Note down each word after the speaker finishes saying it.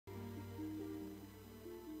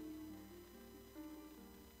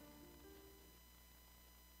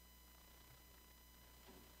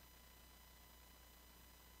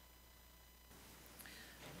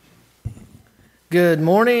Good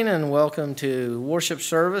morning and welcome to worship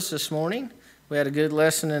service this morning. We had a good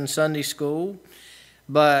lesson in Sunday school,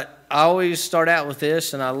 but I always start out with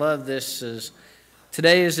this, and I love this, is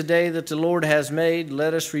today is the day that the Lord has made.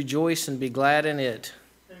 Let us rejoice and be glad in it.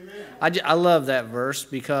 Amen. I love that verse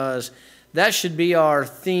because that should be our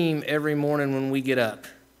theme every morning when we get up,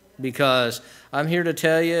 because I'm here to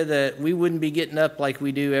tell you that we wouldn't be getting up like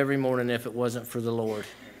we do every morning if it wasn't for the Lord.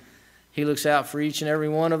 He looks out for each and every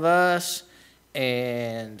one of us.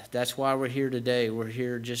 And that's why we're here today. We're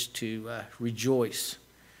here just to rejoice.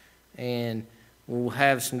 And we'll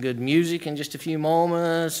have some good music in just a few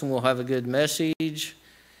moments, and we'll have a good message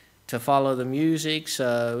to follow the music.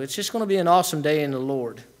 So it's just going to be an awesome day in the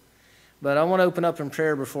Lord. But I want to open up in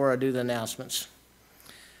prayer before I do the announcements.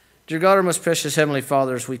 Dear God, our most precious Heavenly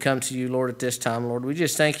Father, as we come to you, Lord, at this time, Lord, we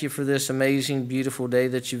just thank you for this amazing, beautiful day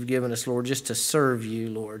that you've given us, Lord, just to serve you,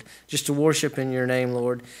 Lord, just to worship in your name,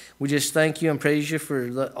 Lord. We just thank you and praise you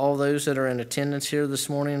for all those that are in attendance here this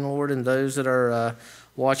morning, Lord, and those that are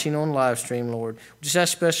watching on live stream, Lord. Just have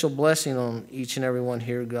special blessing on each and every one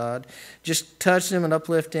here, God. Just touch them and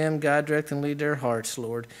uplift them, guide, direct, and lead their hearts,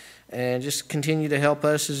 Lord. And just continue to help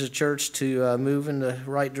us as a church to move in the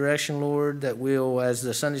right direction, Lord, that we'll, as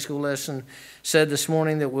the Sunday school lesson said this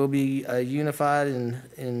morning, that we'll be unified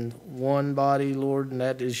in one body, Lord, and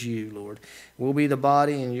that is you, Lord. We'll be the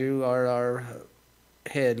body, and you are our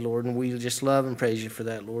head, Lord, and we just love and praise you for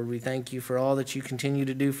that, Lord. We thank you for all that you continue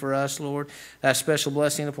to do for us, Lord. That special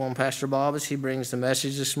blessing upon Pastor Bob as he brings the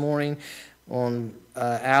message this morning, on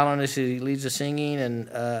Alan as he leads the singing, and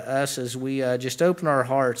us as we just open our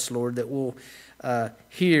hearts, Lord, that we'll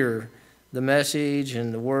hear the message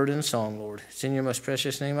and the word and song, Lord. It's in your most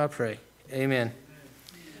precious name I pray. Amen.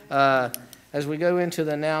 As we go into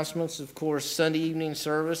the announcements, of course, Sunday evening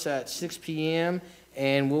service at 6 p.m.,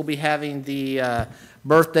 and we'll be having the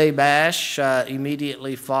birthday bash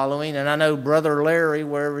immediately following. And I know Brother Larry,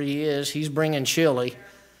 wherever he is, he's bringing chili.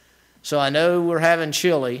 So I know we're having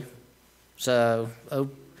chili. So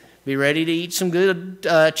be ready to eat some good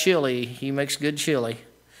chili. He makes good chili.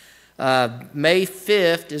 May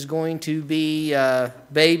 5th is going to be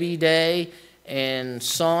Baby Day, and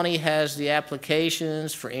Sonny has the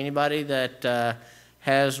applications for anybody that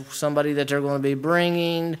has somebody that they're going to be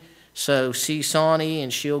bringing. So see Sonny,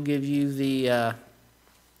 and she'll give you the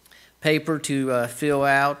paper to fill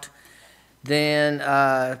out. Then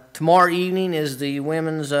tomorrow evening is the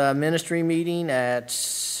women's ministry meeting at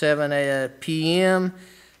 7 p.m.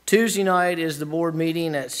 Tuesday night is the board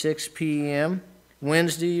meeting at 6 p.m.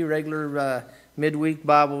 Wednesday, regular midweek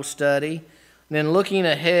Bible study. And then looking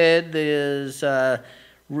ahead is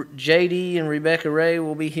J.D. and Rebecca Ray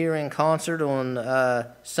will be here in concert on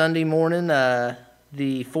Sunday morning,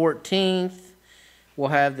 the 14th. We'll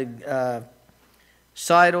have the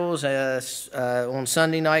Seidels on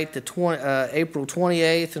Sunday night, April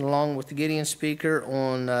 28th, and along with the Gideon speaker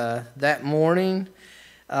on that morning.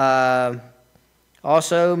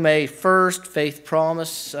 Also, May 1st, Faith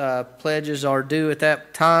Promise pledges are due at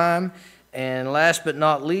that time. And last but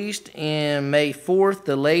not least, in May 4th,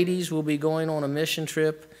 the ladies will be going on a mission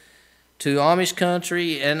trip to Amish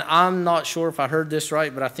country. And I'm not sure if I heard this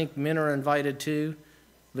right, but I think men are invited too.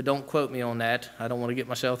 But don't quote me on that. I don't want to get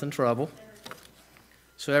myself in trouble.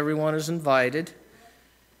 So everyone is invited.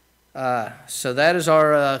 So that is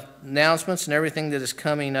our announcements and everything that is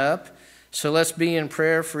coming up. So let's be in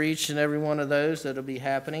prayer for each and every one of those that will be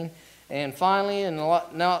happening. And finally, and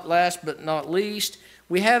not last but not least,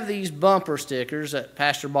 we have these bumper stickers that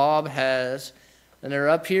Pastor Bob has, and they're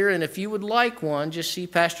up here. And if you would like one, just see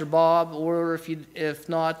Pastor Bob, or if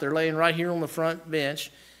not, they're laying right here on the front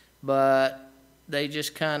bench. But they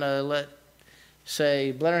just kind of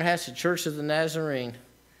say, Blennerhassett Church of the Nazarene.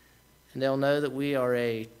 And they'll know that we are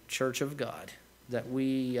a church of God, that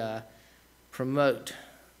we promote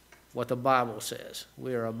what the Bible says.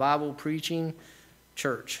 We are a Bible-preaching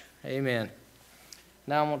church. Amen.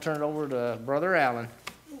 Now I'm going to turn it over to Brother Allen.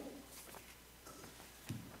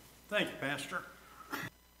 Thank you, Pastor. Good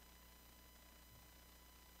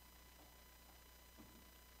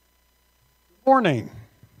morning.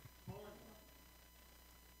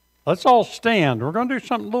 Let's all stand. We're going to do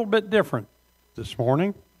something a little bit different this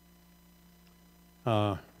morning.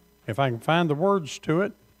 If I can find the words to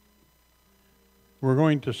it, we're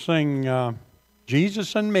going to sing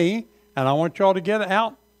Jesus and Me, and I want you all to get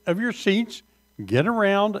out of your seats, get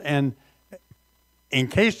around, and in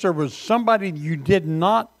case there was somebody you did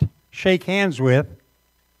not shake hands with,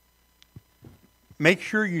 make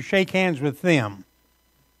sure you shake hands with them.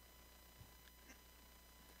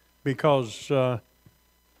 Because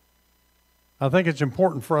I think it's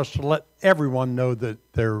important for us to let everyone know that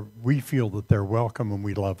we feel that they're welcome and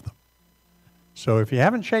we love them. So if you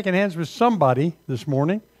haven't shaken hands with somebody this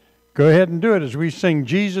morning, go ahead and do it as we sing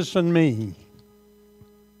Jesus and Me.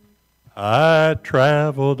 I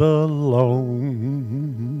traveled alone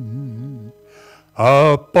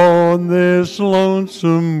up on this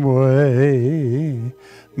lonesome way.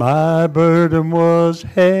 My burden was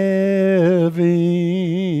heavy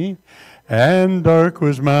and dark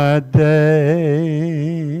was my day.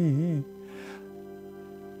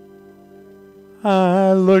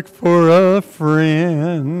 I looked for a friend,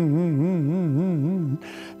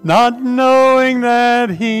 not knowing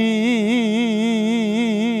that he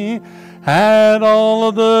had all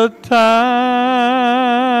of the time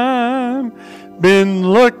been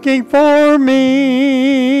looking for me.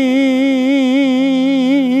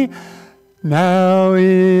 Now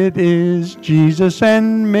it is Jesus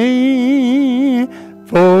and me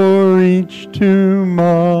for each tomorrow,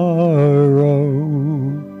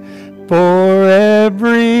 for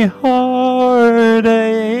every heartache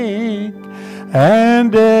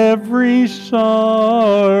and every sorrow.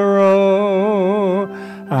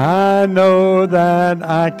 I know that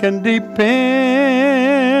I can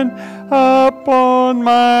depend upon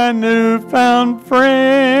my newfound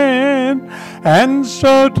friend, and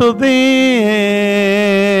so to the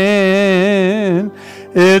end,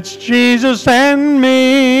 it's Jesus and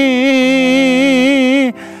me.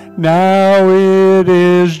 Now it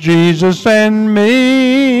is Jesus and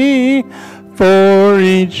me for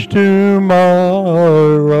each tomorrow,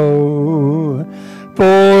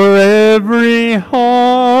 for every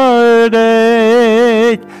heartache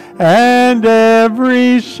and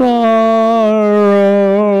every sorrow.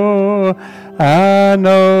 I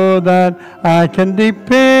know that I can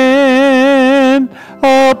depend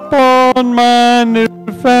upon my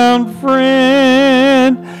newfound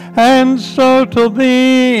friend, and so till the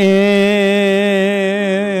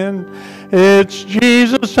end, it's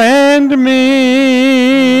Jesus and me.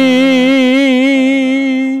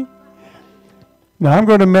 Now I'm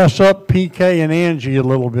going to mess up PK and Angie a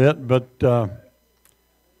little bit, but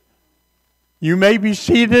you may be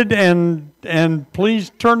seated, and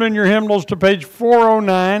please turn in your hymnals to page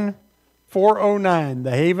 409, 409,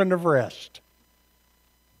 The Haven of Rest.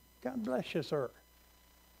 God bless you, sir.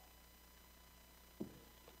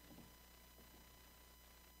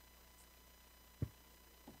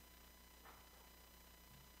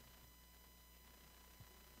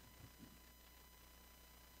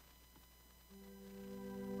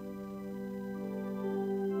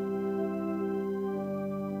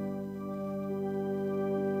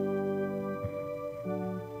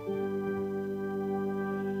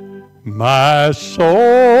 My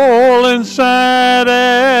soul in sad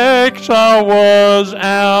exile was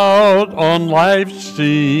out on life's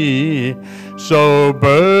sea, so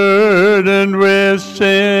burdened with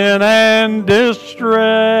sin and distress,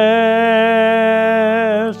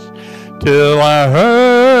 till I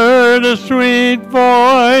heard a sweet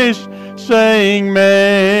voice saying,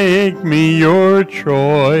 "Make me your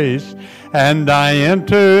choice," and I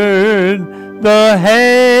entered the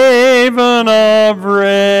haven of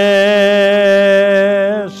rest.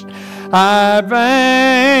 I've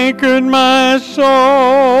anchored my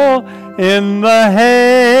soul in the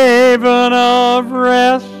haven of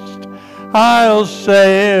rest. I'll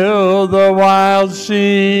sail the wild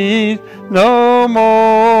seas no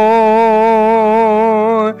more.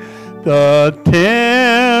 The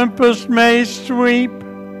tempest may sweep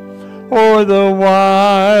o'er the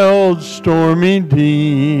wild stormy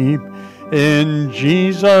deep. In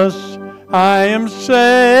Jesus I am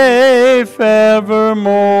safe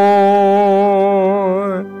evermore.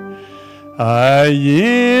 I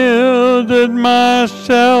yielded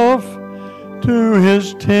myself to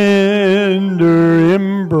his tender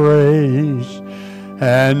embrace,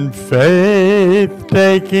 and faith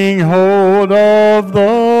taking hold of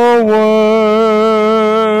the word,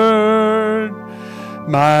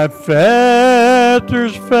 my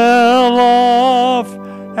fetters fell off,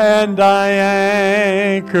 and I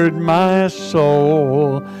anchored my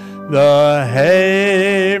soul. The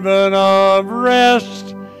haven of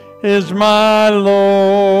rest is my Lord.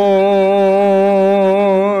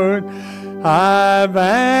 I've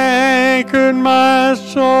anchored my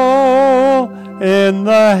soul in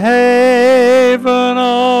the haven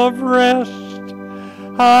of rest.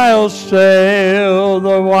 I'll sail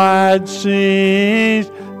the wide seas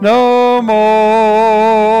no more.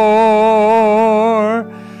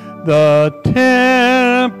 The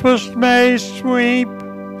tempest may sweep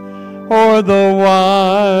o'er the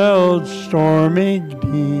wild stormy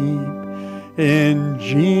deep. In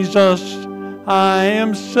Jesus I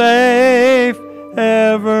am safe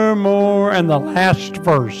evermore. And the last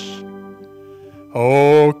verse.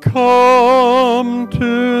 Oh, come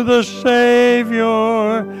to the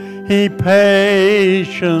Savior, He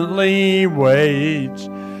patiently waits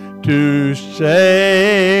to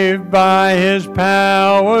save by His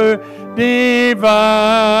power divine.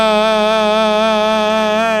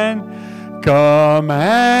 Come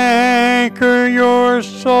anchor your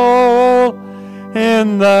soul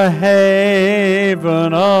in the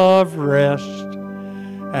haven of rest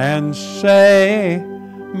and say,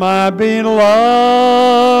 my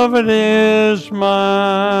beloved is mine.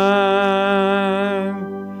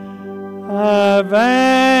 I've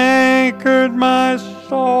anchored my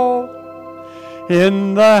soul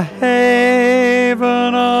in the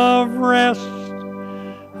haven of rest.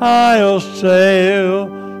 I'll sail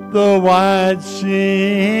the wide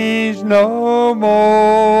seas no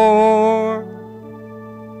more.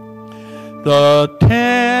 The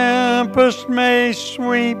tempest may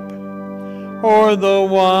sweep o'er the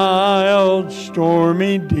wild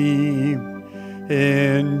stormy deep.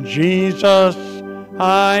 In Jesus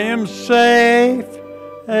I am safe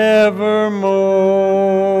evermore.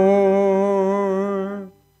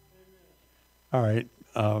 All right.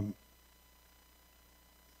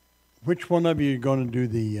 Which one of you are going to do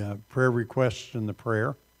the prayer requests in the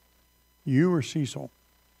prayer? You or Cecil?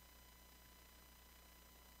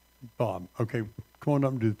 Bob. Okay, come on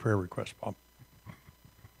up and do the prayer request, Bob.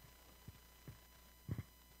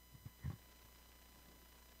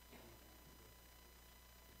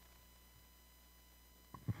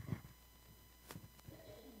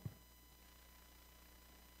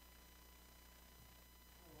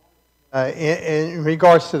 In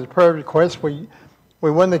regards to the prayer request, we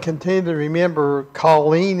want to continue to remember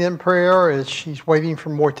Colleen in prayer as she's waiting for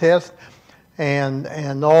more tests, and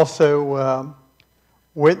also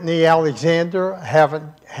Whitney Alexander. Haven't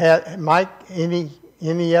had Mike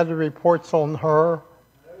any other reports on her?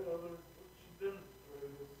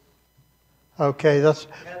 Okay, that's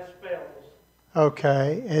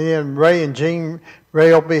okay. And then Ray and Jean.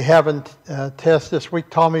 Ray will be having tests this week.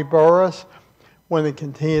 Tommy Burris. Want to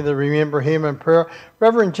continue to remember him in prayer.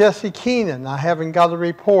 Reverend Jesse Keenan, I haven't got a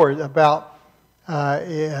report about,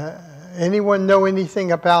 anyone know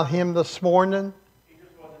anything about him this morning? He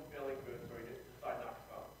just wasn't feeling good, so he decided not to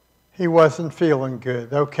come. He wasn't feeling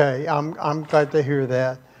good. Okay, I'm glad to hear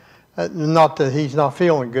that. Not that he's not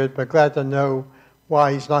feeling good, but glad to know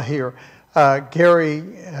why he's not here. Gary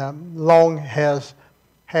Long has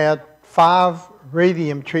had 5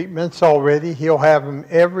 radium treatments already. He'll have them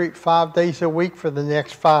every 5 days a week for the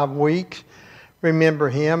next 5 weeks. Remember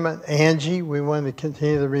him. Angie, we want to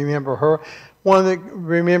continue to remember her. Want to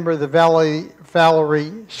remember the Valerie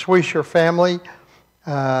Swisher family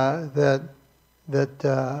that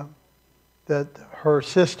her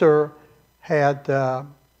sister had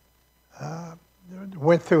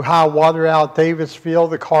went through high water out at Davisville.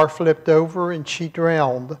 The car flipped over and she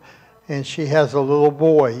drowned. And she has a little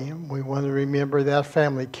boy. We want to remember that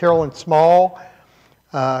family. Carolyn Small.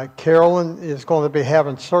 Carolyn is going to be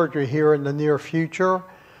having surgery here in the near future.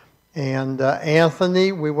 And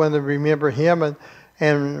Anthony, we want to remember him.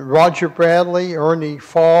 And Roger Bradley, Ernie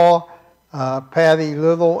Fall, Patty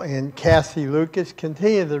Little, and Cassie Lucas.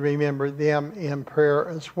 Continue to remember them in prayer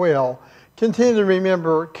as well. Continue to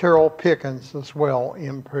remember Carol Pickens as well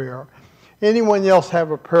in prayer. Anyone else have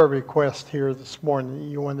a prayer request here this morning that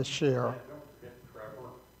you want to share? Don't forget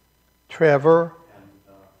Trevor.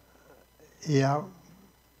 Yeah,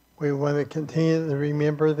 we want to continue to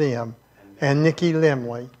remember them. And Nikki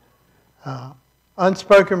Limley.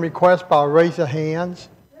 Unspoken request by raise of hands.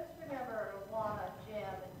 Let's remember Luana Jim,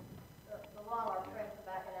 and Luana, our friend from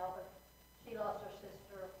back in Elbert. She lost her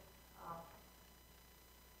sister, I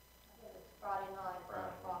think it's Friday night, 9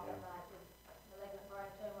 o'clock at night, with malignant brain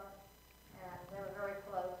tumor. And they were very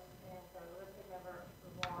close, and so let's remember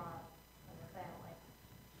Luana and her family.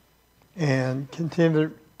 And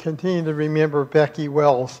continue to remember Becky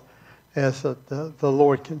Wells as the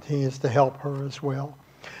Lord continues to help her as well.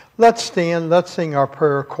 Let's stand, let's sing our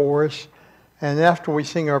prayer chorus. And after we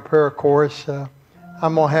sing our prayer chorus, I'm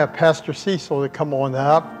going to have Pastor Cecil to come on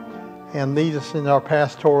up and lead us in our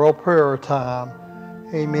pastoral prayer time.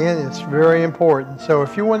 Amen. It's very important. So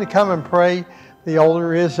if you want to come and pray, the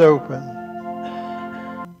altar is open.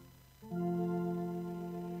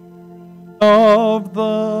 Of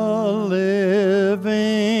the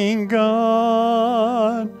living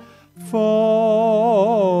God,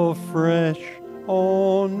 fall fresh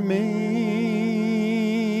on me.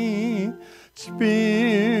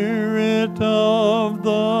 Spirit of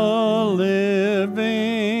the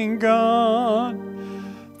living God,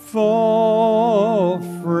 fall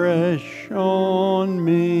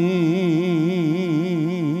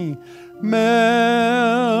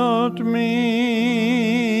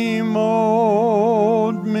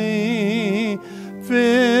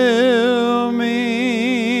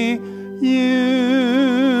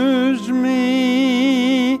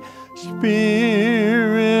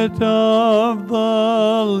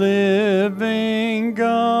the living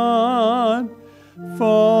God,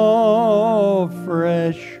 fall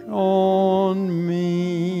fresh on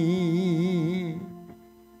me.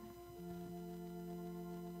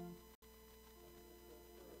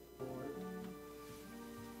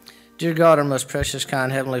 Dear God, our most precious,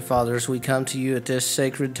 kind Heavenly Father, as we come to you at this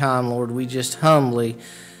sacred time, Lord, we just humbly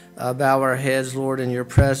bow our heads, Lord, in your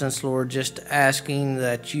presence, Lord, just asking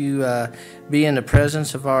that you be in the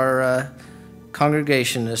presence of our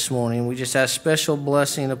congregation this morning. We just ask special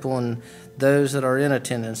blessing upon those that are in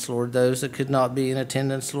attendance, Lord, those that could not be in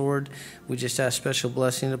attendance, Lord. We just ask special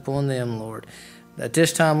blessing upon them, Lord. At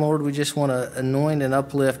this time, Lord, we just want to anoint and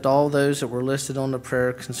uplift all those that were listed on the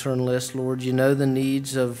prayer concern list, Lord. You know the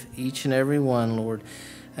needs of each and every one, Lord.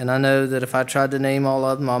 And I know that if I tried to name all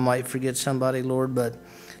of them, I might forget somebody, Lord. But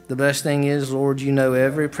the best thing is, Lord, you know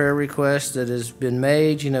every prayer request that has been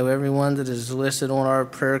made. You know everyone that is listed on our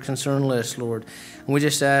prayer concern list, Lord. And we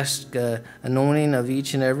just ask anointing of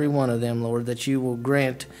each and every one of them, Lord, that you will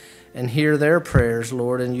grant and hear their prayers,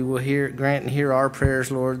 Lord, and you will grant and hear our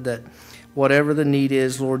prayers, Lord, that whatever the need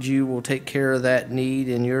is, Lord, you will take care of that need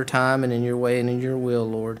in your time and in your way and in your will,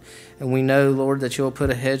 Lord. And we know, Lord, that you'll put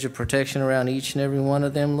a hedge of protection around each and every one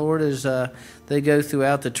of them, Lord, as they go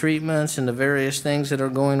throughout the treatments and the various things that are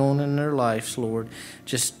going on in their lives, Lord.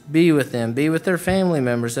 Just be with them. Be with their family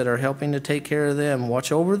members that are helping to take care of them.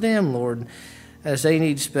 Watch over them, Lord, as they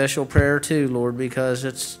need special prayer too, Lord,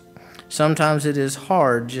 because sometimes it is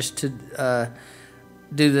hard just to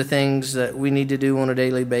do the things that we need to do on a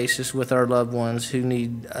daily basis with our loved ones who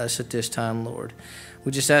need us at this time, Lord.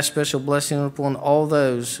 We just ask special blessing upon all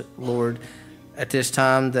those, Lord, at this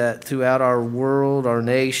time that throughout our world, our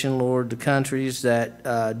nation, Lord, the countries that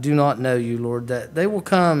do not know you, Lord, that they will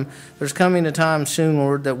come. There's coming a time soon,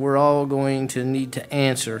 Lord, that we're all going to need to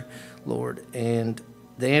answer, Lord. And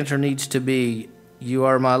the answer needs to be, you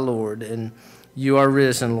are my Lord, and you are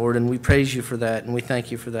risen, Lord, and we praise you for that, and we thank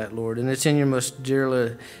you for that, Lord. And it's in your most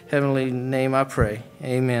dear heavenly name I pray.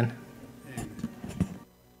 Amen.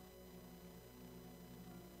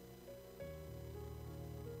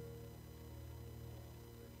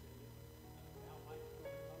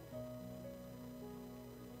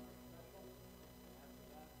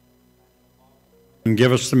 And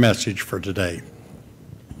give us the message for today.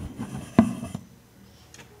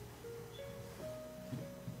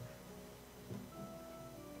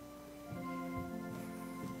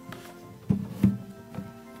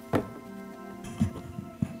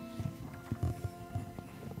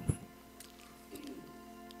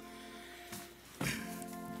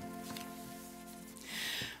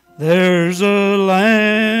 There's a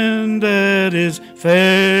land that is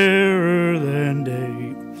fairer than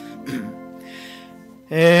day,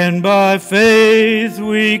 and by faith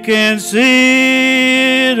we can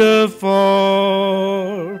see it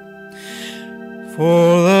afar.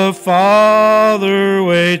 For the Father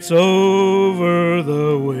waits over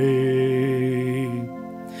the way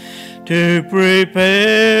to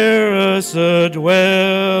prepare us a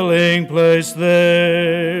dwelling place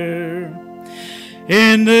there.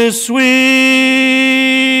 In the sweet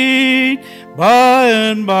by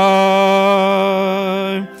and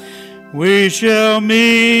by, we shall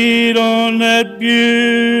meet on that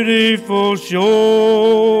beautiful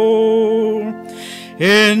shore.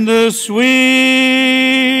 In the sweet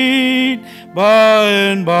by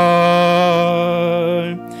and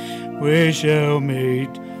by, we shall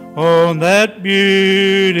meet on that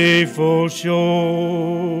beautiful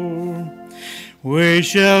shore. We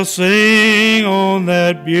shall sing on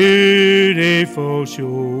that beautiful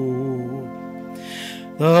shore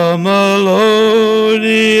the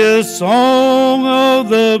melodious song of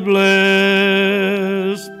the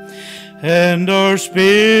blessed, and our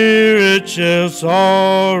spirit shall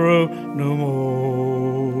sorrow no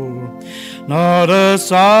more. Not a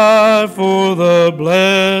sigh for the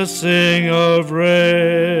blessing of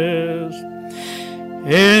rest.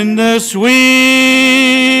 In the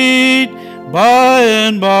sweet by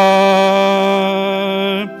and by,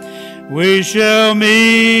 we shall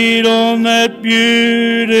meet on that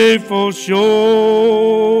beautiful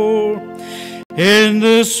shore. In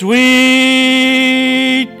the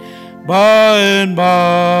sweet by and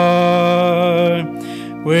by,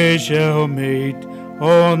 we shall meet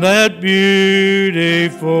on that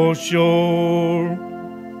beautiful shore.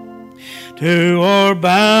 To our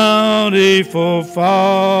bountiful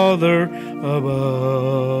Father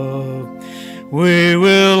above, we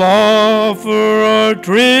will offer our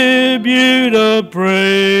tribute of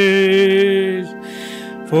praise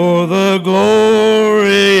for the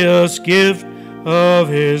glorious gift of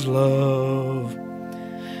His love.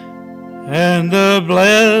 and the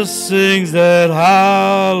blessings that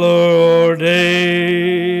hallow our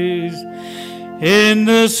days. In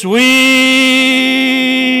the sweet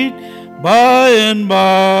by and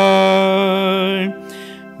by,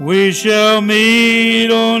 we shall meet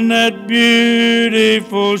on that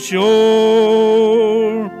beautiful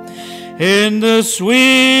shore. In the sweet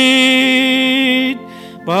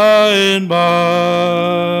by and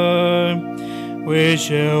by, we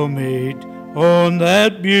shall meet on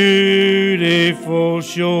that beautiful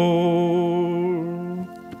shore.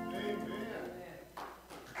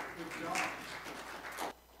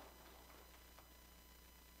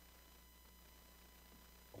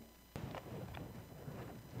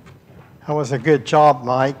 That was a good job,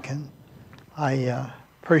 Mike, and I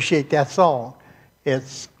appreciate that song.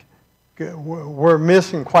 It's good. We're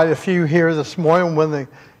missing quite a few here this morning. We're going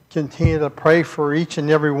to continue to pray for each and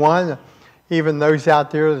every one, even those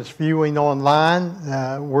out there that's viewing online.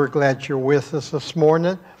 We're glad you're with us this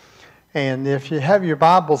morning. And if you have your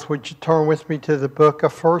Bibles, would you turn with me to the book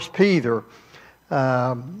of 1 Peter?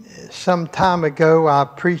 Some time ago, I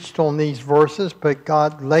preached on these verses, but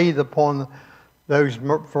God laid upon those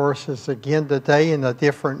verses again today in a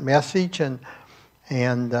different message. And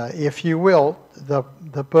if you will, the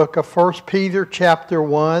book of 1 Peter chapter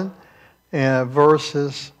 1,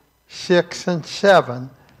 verses 6 and 7.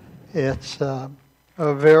 It's a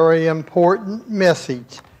very important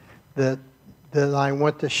message that I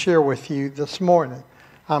want to share with you this morning.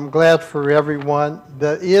 I'm glad for everyone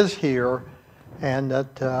that is here and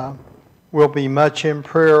that will be much in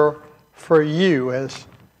prayer for you as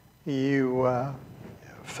you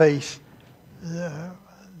face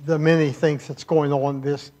the many things that's going on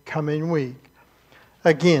this coming week.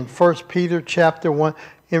 Again, 1 Peter chapter 1,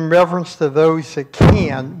 in reverence to those that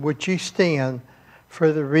can, would you stand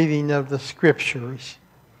for the reading of the Scriptures?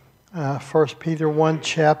 1 Peter 1,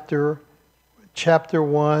 chapter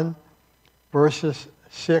 1, verses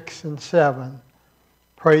 6 and 7.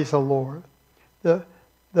 Praise the Lord. The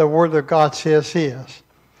Word of God says this,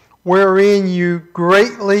 wherein you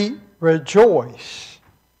greatly rejoice,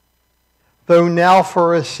 though now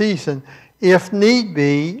for a season, if need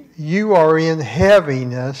be, you are in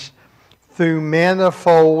heaviness through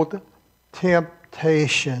manifold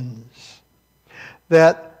temptations,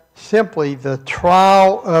 that simply the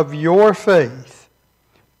trial of your faith,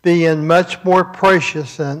 being much more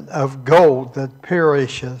precious than of gold that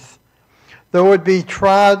perisheth, though it be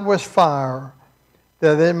tried with fire,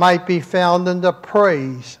 that it might be found unto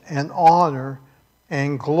praise and honor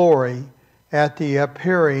and glory at the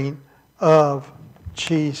appearing of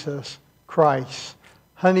Jesus Christ.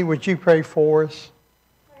 Honey, would you pray for us?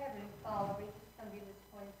 Heavenly Father, we just come to you this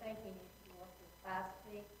morning thanking you for this past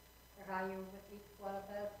week, for how you were with each one of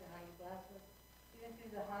us and how you blessed us, even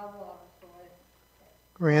through the high waters, Lord.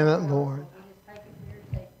 Grant it, Lord. We just thank you for your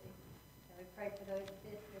safety. And we pray for those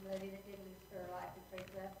sister lady that did lose her life. We pray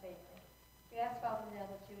for that family. We ask, Father, now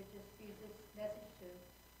that you would just use this message to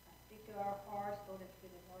speak to our hearts, Lord, that you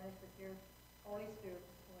would anoint us with your Holy Spirit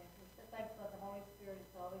this morning. We're so thankful that the Holy Spirit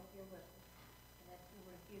is always here with us, and that you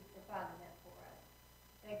refuse providing that for us.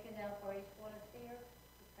 Thank you now for each one that's here.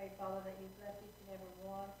 We pray, Father, that you bless each and every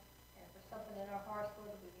one. And for something in our hearts,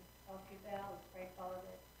 Lord, that we can talk to you about, we pray, Father,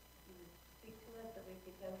 that you would speak to us, that we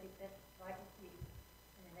could go get that right with you.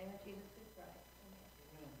 In the name of Jesus, we pray.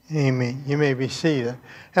 Amen. You may be seated.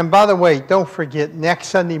 And by the way, don't forget, next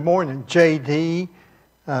Sunday morning, J.D.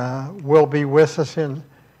 will be with us in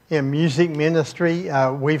music ministry.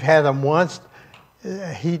 We've had him once.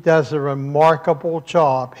 He does a remarkable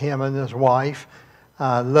job, him and his wife.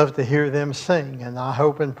 I love to hear them sing, and I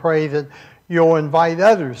hope and pray that you'll invite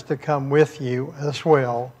others to come with you as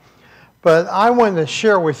well. But I want to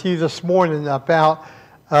share with you this morning about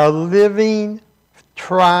a living,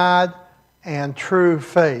 tried, and true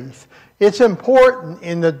faith. It's important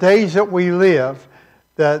in the days that we live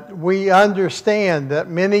that we understand that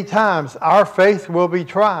many times our faith will be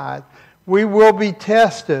tried. We will be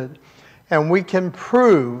tested, and we can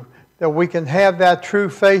prove that we can have that true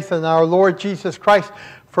faith in our Lord Jesus Christ.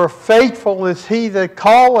 For faithful is he that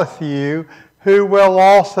calleth you, who will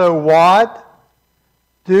also what?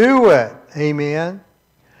 Do it. Amen.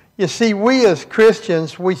 You see, we as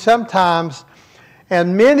Christians, we sometimes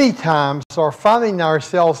and many times are finding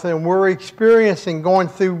ourselves and we're experiencing going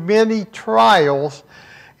through many trials,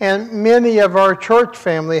 and many of our church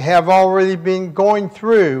family have already been going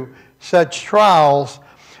through such trials,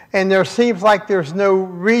 and there seems like there's no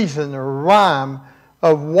reason or rhyme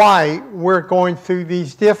of why we're going through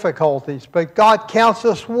these difficulties. But God counts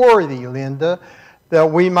us worthy, Linda, that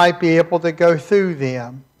we might be able to go through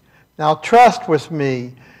them. Now trust with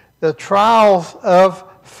me, the trials of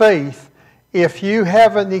faith if you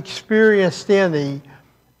haven't experienced any,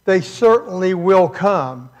 they certainly will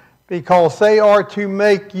come, because they are to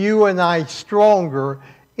make you and I stronger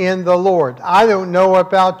in the Lord. I don't know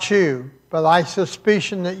about you, but I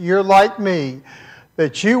suspicion that you're like me,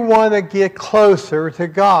 that you want to get closer to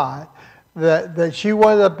God, that you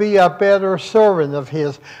want to be a better servant of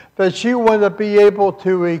His, that you want to be able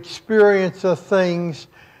to experience the things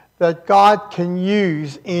that God can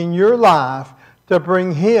use in your life to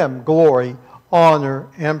bring Him glory, honor,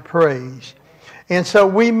 and praise. And so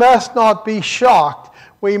we must not be shocked.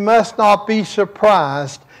 We must not be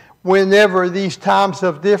surprised whenever these times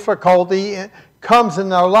of difficulty comes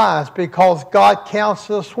in our lives, because God counts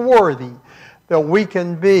us worthy that we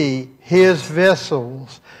can be His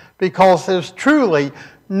vessels. Because there's truly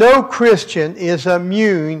no Christian is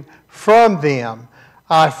immune from them.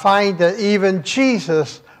 I find that even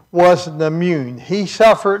Jesus wasn't immune. He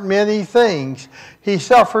suffered many things. He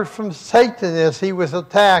suffered from Satan as he was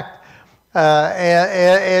attacked.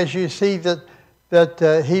 As you see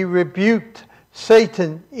that he rebuked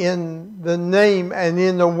Satan in the name and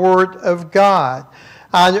in the Word of God.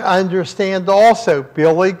 I understand also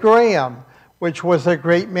Billy Graham, which was a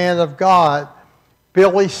great man of God,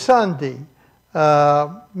 Billy Sunday,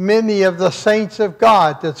 many of the saints of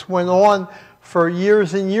God that's went on for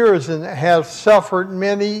years and years and have suffered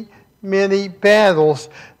many, many battles.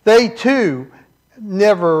 They too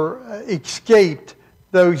never escaped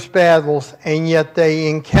those battles, and yet they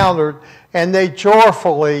encountered and they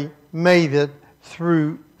joyfully made it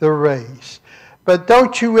through the race. But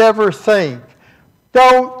don't ever think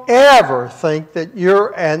that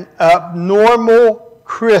you're an abnormal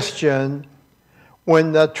Christian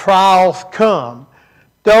when the trials come.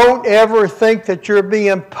 Don't ever think that you're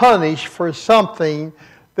being punished for something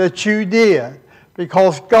that you did,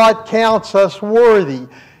 because God counts us worthy.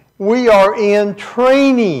 We are in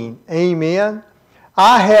training. Amen.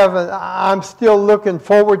 I'm still looking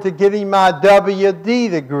forward to getting my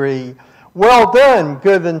WD degree. Well done,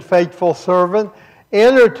 good and faithful servant.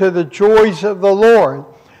 Enter to the joys of the Lord.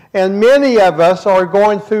 And many of us are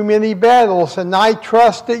going through many battles, and I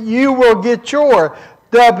trust that you will get your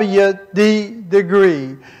WD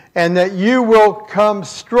degree and that you will come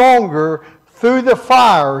stronger through the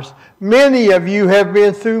fires. Many of you have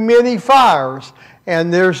been through many fires,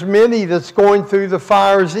 and there's many that's going through the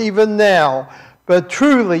fires even now. But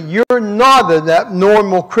truly, you're not an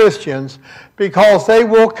abnormal Christians, because they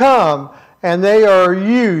will come and they are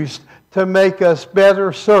used to make us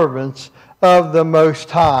better servants of the Most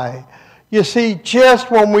High. You see,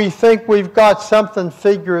 just when we think we've got something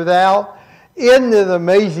figured out, isn't it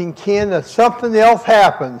amazing, Ken, that something else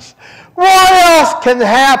happens? What else can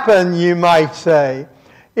happen, you might say?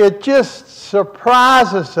 It just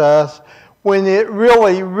surprises us when it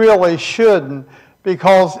really, really shouldn't.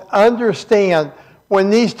 Because understand, when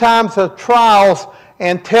these times of trials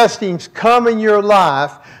and testings come in your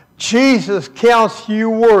life, Jesus counts you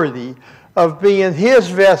worthy of being His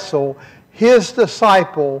vessel, His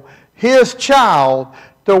disciple, His child,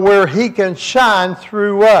 to where He can shine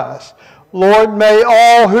through us. Lord, may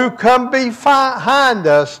all who come behind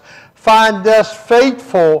us find us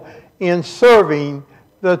faithful in serving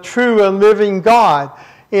the true and living God,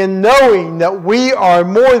 in knowing that we are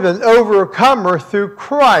more than overcomer through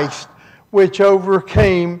Christ, which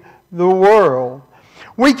overcame the world.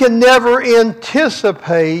 We can never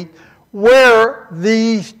anticipate where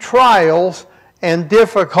these trials and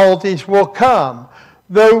difficulties will come,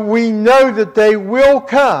 though we know that they will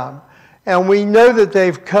come, and we know that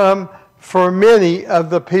they've come for many of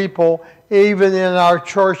the people even in our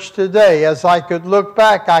church today. As I could look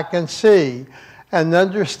back, I can see and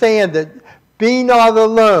understand that be not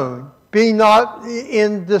alone, be not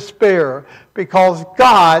in despair, because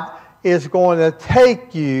God is going to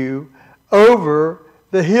take you over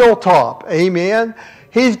the hilltop. Amen.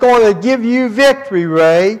 He's going to give you victory,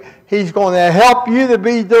 Ray. He's going to help you to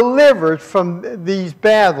be delivered from these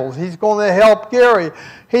battles. He's going to help Gary.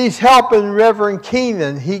 He's helping Reverend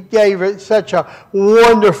Keenan. He gave it such a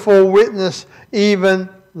wonderful witness even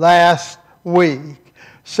last week.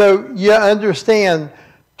 So you understand,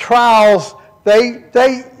 trials,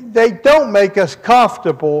 they don't make us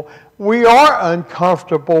comfortable. We are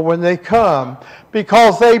uncomfortable when they come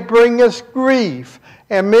because they bring us grief.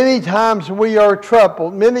 And many times we are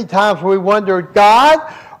troubled. Many times we wonder,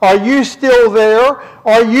 God, are you still there?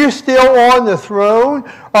 Are you still on the throne?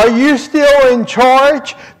 Are you still in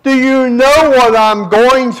charge? Do you know what I'm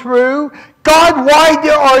going through? God, why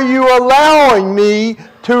are you allowing me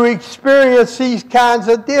to experience these kinds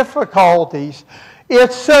of difficulties?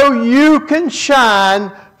 It's so you can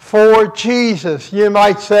shine for Jesus. You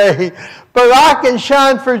might say, but I can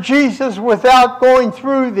shine for Jesus without going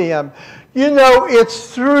through them. You know,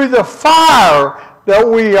 it's through the fire that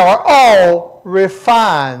we are all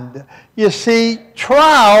refined. You see,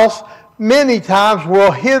 trials many times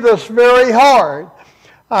will hit us very hard.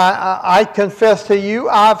 I confess to you,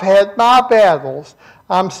 I've had my battles.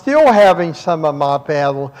 I'm still having some of my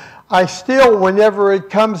battles. I still, whenever it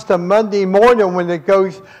comes to Monday morning, when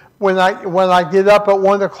I get up at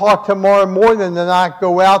 1 o'clock tomorrow morning and I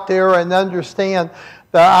go out there and understand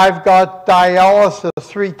that I've got dialysis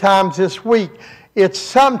 3 times this week, it's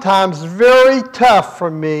sometimes very tough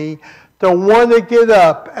for me to want to get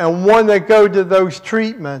up and want to go to those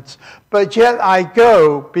treatments. But yet I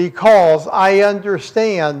go because I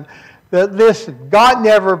understand that, listen, God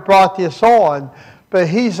never brought this on, but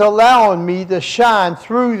He's allowing me to shine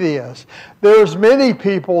through this. There's many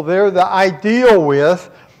people there that I deal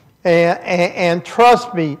with, and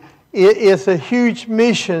trust me, it is a huge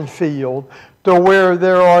mission field to where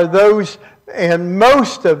there are those, and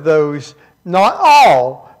most of those, not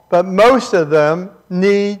all, but most of them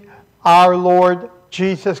need our Lord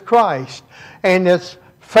Jesus Christ. And it's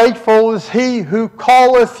faithful is He who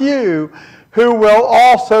calleth you, who will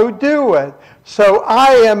also do it. So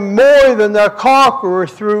I am more than a conqueror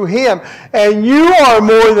through Him, and you are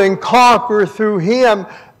more than conqueror through Him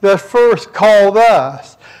that first called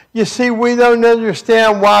us. You see, we don't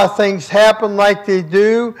understand why things happen like they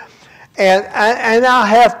do. And I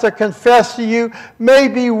have to confess to you,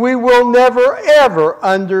 maybe we will never ever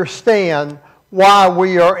understand why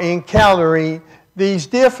we are encountering these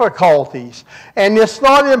difficulties. And it's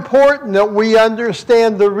not important that we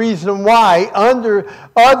understand the reason why.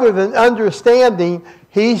 Other than understanding,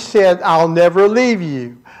 He said, I'll never leave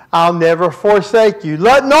you. I'll never forsake you.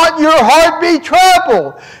 Let not your heart be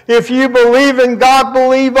troubled. If you believe in God,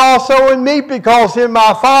 believe also in me, because in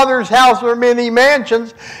my Father's house are many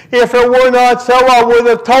mansions. If it were not so, I would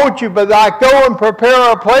have told you. But I go and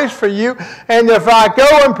prepare a place for you. And if I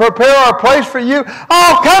go and prepare a place for you,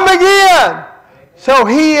 I'll come again. So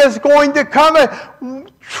He is going to come.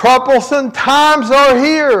 Troublesome times are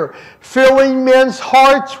here, filling men's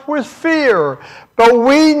hearts with fear. But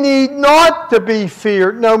we need not to be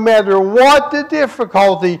feared, no matter what the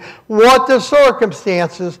difficulty, what the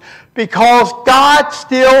circumstances, because God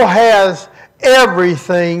still has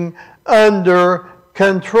everything under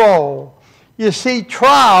control. You see,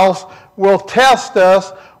 trials will test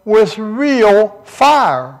us with real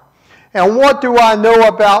fire. And what do I know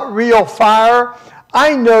about real fire?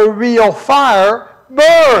 I know real fire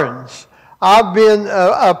burns. I've been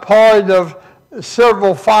a part of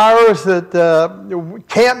several fires that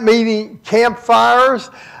campfires.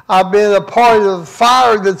 I've been a part of the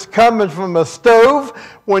fire that's coming from a stove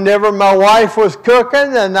whenever my wife was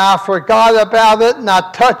cooking and I forgot about it and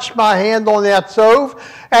I touched my hand on that stove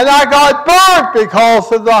and I got burnt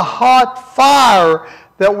because of the hot fire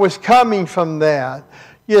that was coming from that.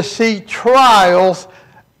 You see, trials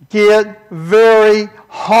get very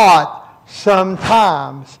hot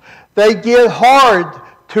sometimes. They get hard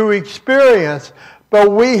to experience, but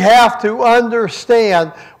we have to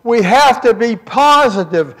understand, we have to be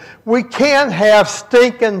positive. We can't have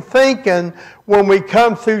stinking thinking when we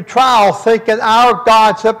come through trials, thinking our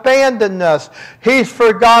God's abandoned us. He's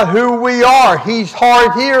forgot who we are. He's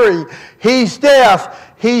hard-hearing. He's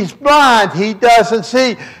deaf. He's blind. He doesn't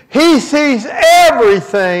see. He sees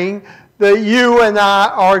everything that you and I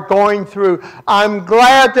are going through. I'm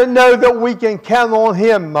glad to know that we can count on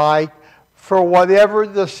Him, Mike, for whatever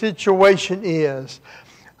the situation is.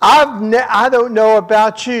 I don't know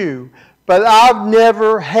about you, but I've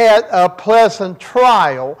never had a pleasant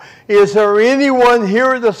trial. Is there anyone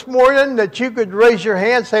here this morning that you could raise your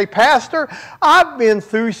hand and say, Pastor, I've been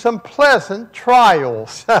through some pleasant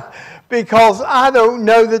trials? Because I don't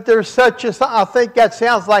know that there's such a thing. I think that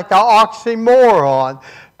sounds like an oxymoron,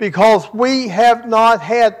 because we have not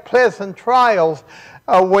had pleasant trials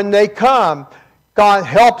when they come. God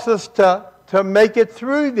helps us to make it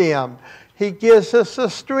through them. He gives us the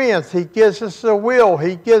strength. He gives us the will.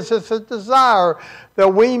 He gives us a desire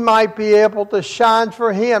that we might be able to shine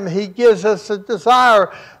for Him. He gives us a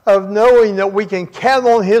desire of knowing that we can count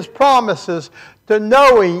on His promises, to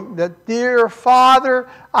knowing that, dear Father,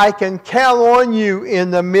 I can count on you in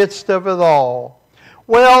the midst of it all.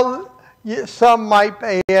 Well, some might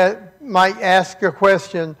ask a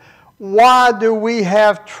question, why do we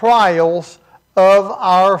have trials of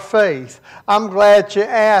our faith? I'm glad you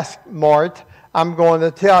asked, Mart. I'm going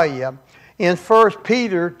to tell you. In 1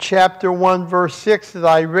 Peter chapter 1, verse 6 that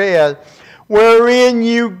I read, wherein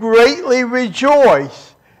you greatly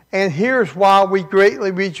rejoice. And here's why we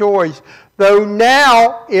greatly rejoice. though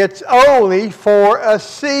now it's only for a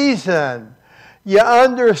season. You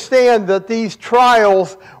understand that these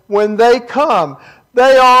trials, when they come,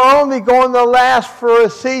 they are only going to last for a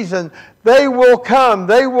season. They will come,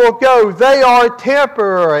 they will go, they are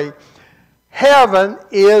temporary. Heaven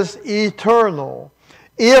is eternal.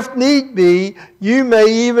 If need be, you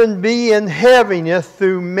may even be in heaviness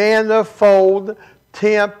through manifold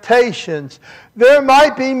temptations. There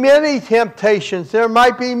might be many temptations. There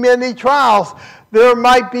might be many trials. There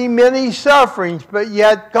might be many sufferings, but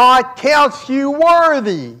yet God counts you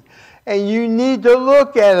worthy. And you need to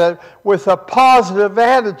look at it with a positive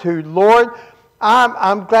attitude. Lord,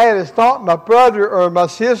 I'm glad it's not my brother or my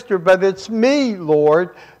sister, but it's me,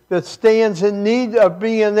 Lord, that stands in need of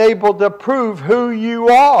being able to prove who you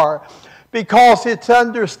are. Because it's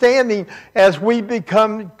understanding as we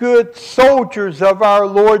become good soldiers of our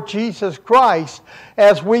Lord Jesus Christ,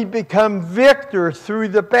 as we become victors through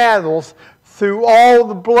the battles, through all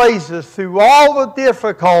the blazes, through all the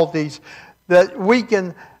difficulties, that we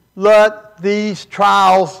can let these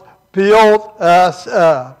trials build us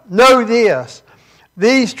up. Know this,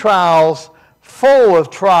 these trials, full of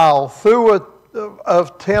trial, full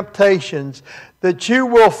of temptations, that you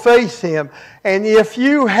will face him. And if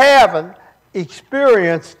you haven't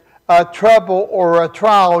experienced a trouble or a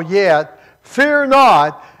trial yet, fear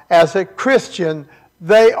not. As a Christian,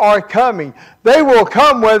 they are coming. They will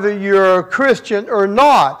come whether you're a Christian or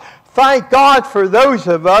not. Thank God for those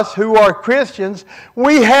of us who are Christians.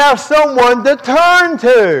 We have someone to turn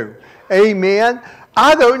to. Amen.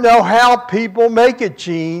 I don't know how people make it,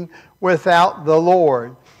 Gene, without the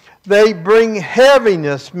Lord. They bring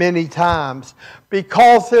heaviness many times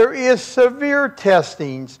because there is severe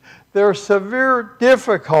testings. There are severe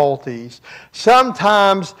difficulties.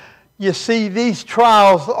 Sometimes, you see, these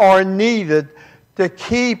trials are needed to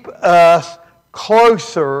keep us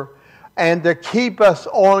closer and to keep us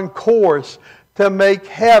on course to make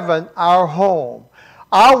heaven our home.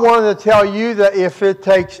 I want to tell you that if it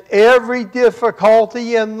takes every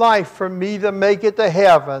difficulty in life for me to make it to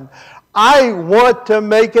heaven, I want to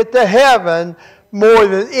make it to heaven more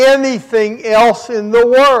than anything else in the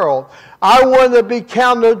world. I want to be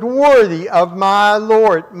counted worthy of my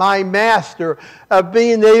Lord, my Master, of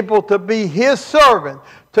being able to be his servant,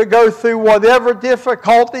 to go through whatever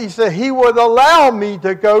difficulties that he would allow me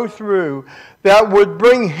to go through that would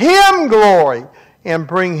bring him glory and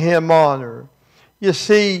bring him honor. You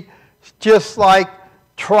see, just like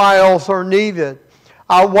trials are needed.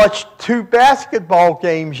 I watched 2 basketball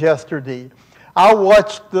games yesterday. I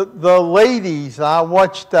watched the ladies. I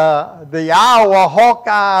watched the Iowa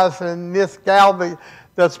Hawkeyes and this gal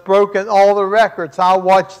that's broken all the records. I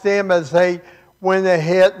watched them as they went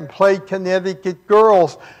ahead and played Connecticut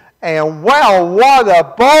girls. And wow, what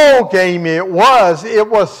a ball game it was. It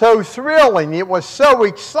was so thrilling. It was so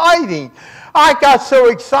exciting. I got so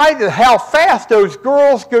excited how fast those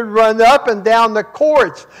girls could run up and down the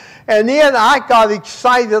courts. And then I got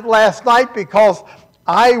excited last night because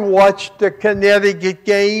I watched the Connecticut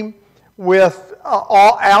game with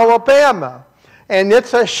Alabama. And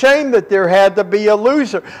it's a shame that there had to be a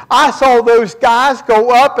loser. I saw those guys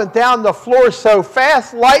go up and down the floor so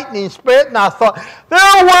fast, lightning spit, and I thought,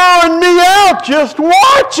 they're wearing me out just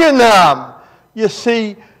watching them. You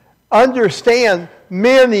see, understand,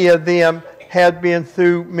 many of them had been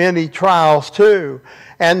through many trials too.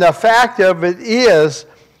 And the fact of it is,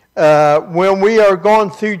 when we are going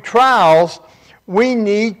through trials, we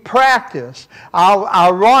need practice.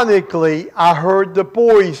 Ironically, I heard the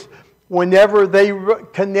boys, whenever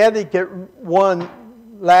Connecticut won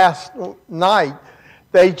last night,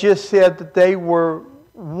 they just said that they were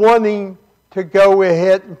wanting to go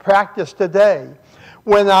ahead and practice today.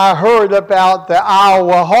 When I heard about the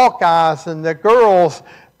Iowa Hawkeyes and the girls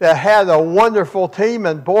that had a wonderful team,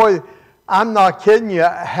 and boy, I'm not kidding you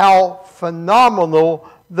how phenomenal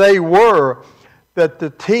they were, that the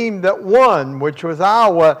team that won, which was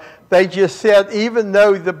Iowa, they just said even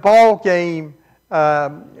though the ball game,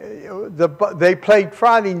 they played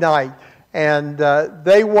Friday night, and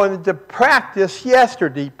they wanted to practice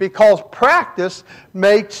yesterday because practice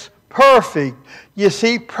makes perfect. You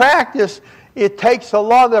see, practice, it takes a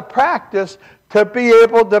lot of practice to be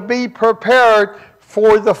able to be prepared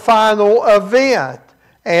for the final event.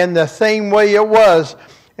 And the same way it was.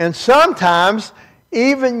 And sometimes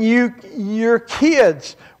even your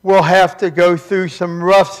kids will have to go through some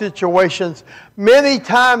rough situations. Many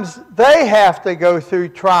times they have to go through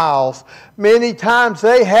trials. Many times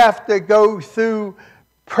they have to go through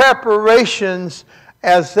preparations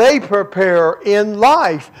as they prepare in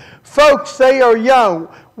life. Folks, they are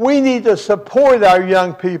young. We need to support our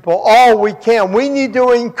young people all we can. We need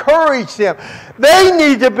to encourage them. They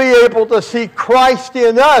need to be able to see Christ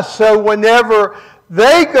in us, so whenever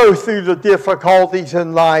they go through the difficulties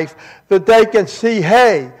in life, that they can see,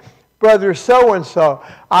 hey, Brother so-and-so.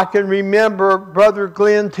 I can remember Brother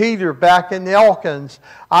Glenn Teeter back in Elkins.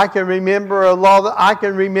 I can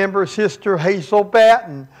remember Sister Hazel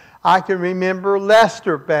Batten. I can remember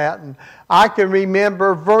Lester Batten. I can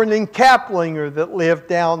remember Vernon Kaplinger that lived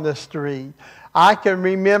down the street. I can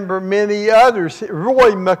remember many others.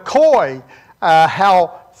 Roy McCoy,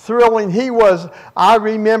 how thrilling he was. I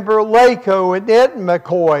remember Laco and Ed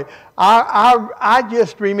McCoy. I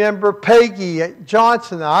just remember Peggy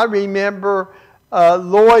Johnson. I remember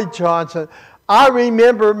Lloyd Johnson. I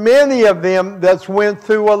remember many of them that's went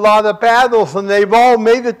through a lot of battles, and they've all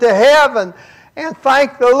made it to heaven. And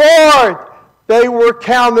thank the Lord, they were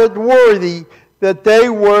counted worthy, that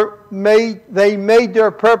they made their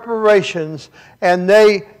preparations, and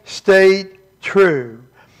they stayed true.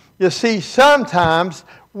 You see, sometimes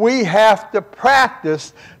we have to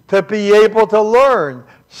practice to be able to learn.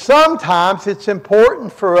 Sometimes it's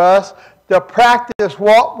important for us to practice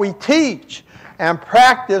what we teach, and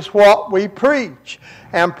practice what we preach,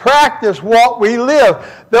 and practice what we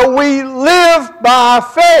live. That we live by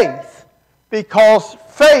faith, because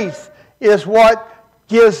faith is what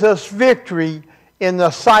gives us victory in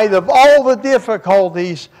the sight of all the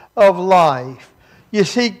difficulties of life. You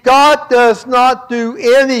see, God does not do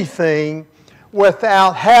anything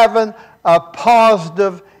without having a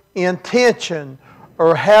positive intention,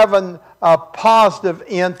 or having a positive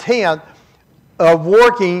intent of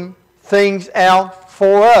working things out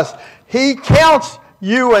for us. He counts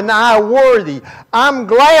you and I worthy. I'm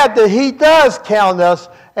glad that He does count us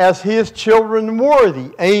as His children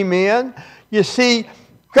worthy. Amen. You see,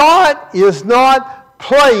 God is not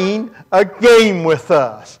playing a game with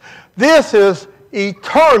us. This is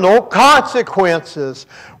eternal consequences.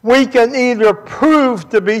 We can either prove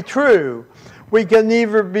to be true, we can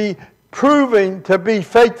either be proven to be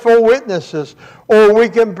faithful witnesses, or we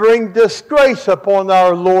can bring disgrace upon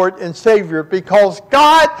our Lord and Savior, because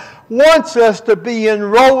God wants us to be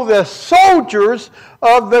enrolled as soldiers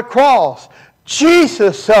of the cross.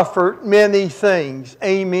 Jesus suffered many things,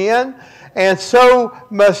 amen, and so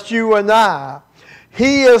must you and I.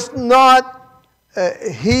 He is not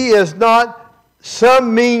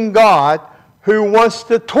some mean God who wants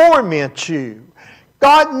to torment you.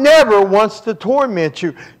 God never wants to torment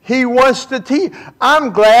you. He wants to teach.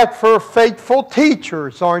 I'm glad for faithful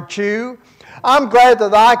teachers, aren't you? I'm glad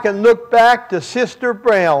that I can look back to Sister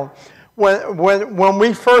Brown. When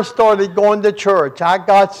we first started going to church, I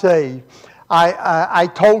got saved. I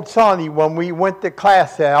told Sonny when we went to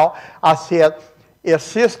class out, I said, if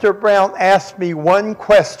Sister Brown asks me one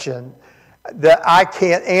question that I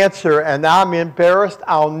can't answer and I'm embarrassed,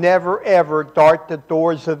 I'll never ever dart the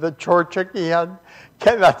doors of the church again.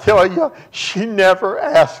 Can I tell you, she never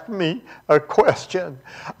asked me a question.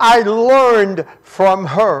 I learned from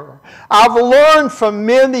her. I've learned from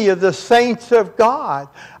many of the saints of God.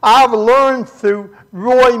 I've learned through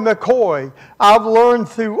Roy McCoy. I've learned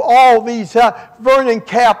through all these. Vernon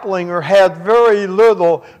Kaplinger had very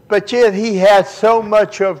little, but yet he had so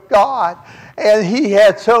much of God. And he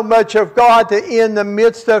had so much of God that in the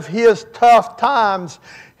midst of his tough times,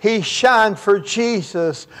 he shined for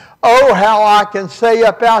Jesus. Oh, how I can say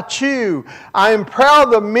about you. I am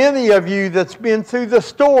proud of many of you that's been through the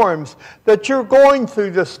storms, that you're going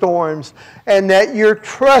through the storms, and that you're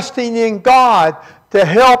trusting in God to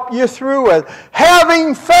help you through it.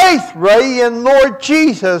 Having faith, Ray, in Lord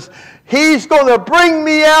Jesus, He's going to bring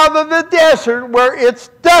me out of the desert where it's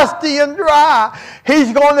dusty and dry.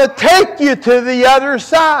 He's going to take you to the other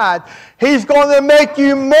side. He's going to make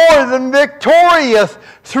you more than victorious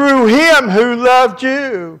through Him who loved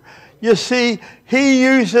you. You see, He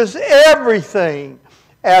uses everything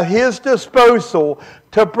at His disposal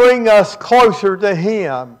to bring us closer to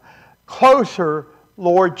Him. Closer,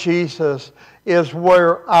 Lord Jesus, is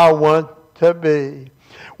where I want to be.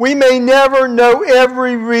 We may never know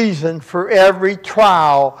every reason for every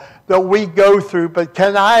trial that we go through, but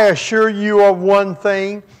can I assure you of one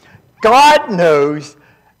thing? God knows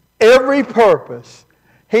every purpose.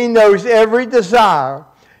 He knows every desire.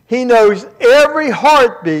 He knows every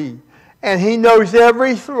heartbeat, and He knows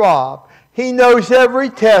every throb. He knows every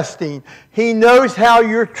testing. He knows how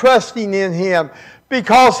you're trusting in Him,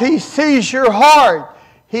 because He sees your heart.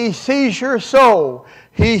 He sees your soul.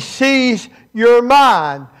 He sees your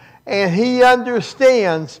mind, and He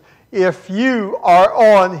understands if you are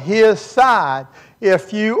on His side.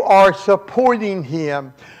 if you are supporting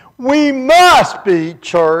him. We must be,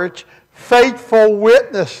 church, faithful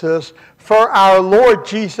witnesses for our Lord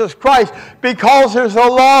Jesus Christ, because there's a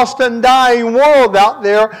lost and dying world out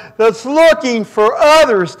there that's looking for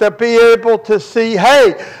others to be able to see,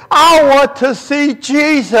 hey, I want to see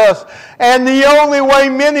Jesus. And the only way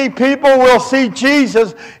many people will see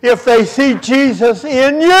Jesus if they see Jesus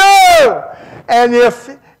in you. And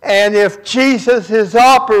if Jesus is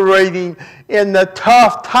operating in the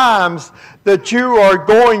tough times that you are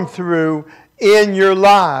going through in your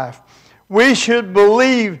life. We should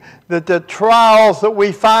believe that the trials that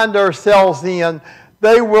we find ourselves in,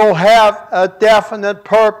 they will have a definite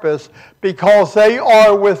purpose, because they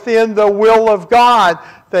are within the will of God,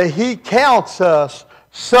 that he counts us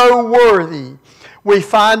so worthy. We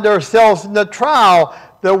find ourselves in the trial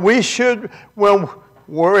that we should, when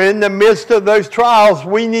we're in the midst of those trials,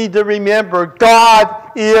 we need to remember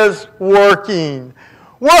God is working.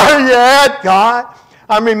 Where are you at, God?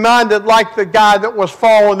 I'm reminded like the guy that was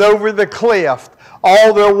falling over the cliff.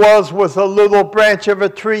 All there was a little branch of a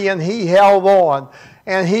tree, and he held on.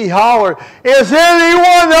 And he hollered, is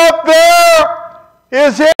anyone up there?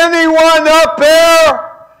 Is anyone up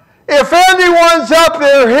there? If anyone's up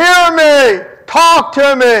there, hear me. Talk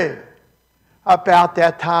to me. About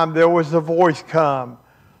that time, there was a voice come.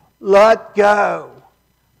 Let go.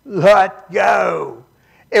 Let go.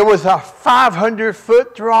 It was a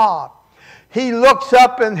 500-foot drop. He looks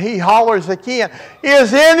up and he hollers again,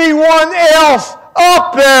 is anyone else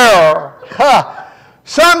up there?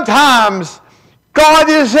 Sometimes God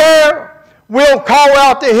is there. We'll call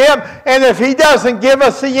out to him, and if he doesn't give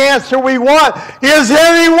us the answer we want, is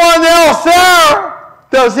anyone else there?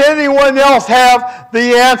 Does anyone else have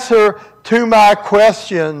the answer to my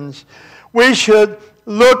questions? We should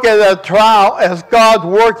look at a trial as God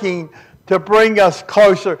working to bring us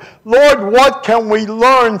closer. Lord, what can we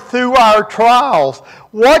learn through our trials?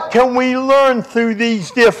 What can we learn through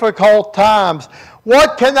these difficult times?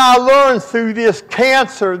 What can I learn through this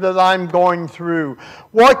cancer that I'm going through?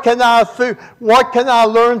 What can I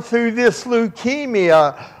learn through this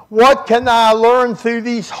leukemia? What can I learn through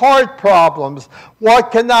these heart problems?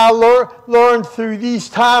 What can I learn through these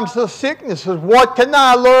times of sicknesses? What can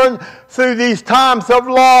I learn through these times of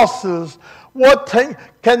losses? What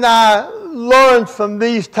can I learn from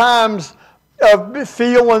these times of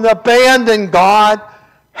feeling abandoned, God?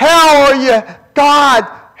 How are you? God,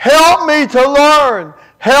 help me to learn.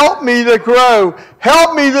 Help me to grow.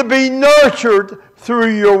 Help me to be nurtured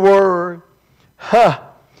through your word.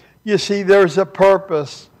 You see, there's a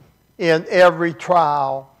purpose in every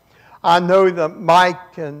trial. I know that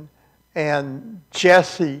Mike and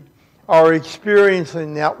Jesse are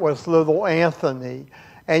experiencing that with little Anthony.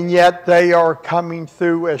 And yet they are coming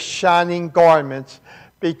through as shining garments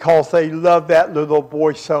because they love that little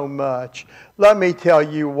boy so much. Let me tell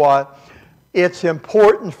you what. It's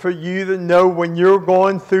important for you to know when you're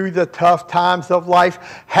going through the tough times of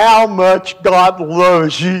life how much God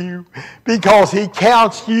loves you, because he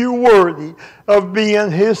counts you worthy of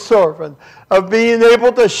being his servant, of being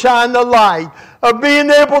able to shine the light, of being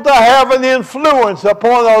able to have an influence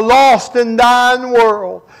upon a lost and dying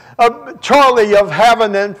world. Charlie, of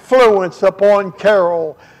having influence upon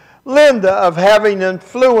Carol. Linda, of having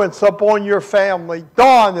influence upon your family.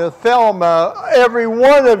 Donna, Thelma, every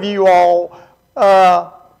one of you all.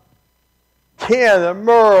 Ken and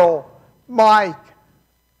Merle, Mike.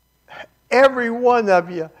 Every one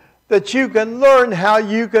of you. That you can learn how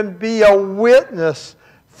you can be a witness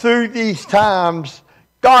through these times.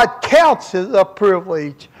 God counts it a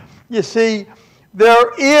privilege. You see,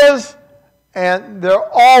 there is and there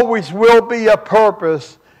always will be a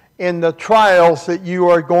purpose in the trials that you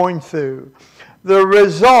are going through. The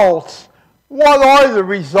results, what are the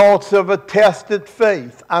results of a tested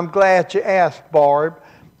faith? I'm glad you asked, Barb.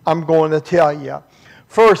 I'm going to tell you.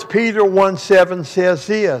 1 Peter 1:7 says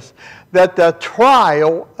this, that the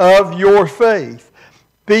trial of your faith,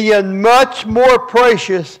 being much more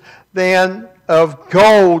precious than of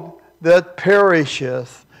gold that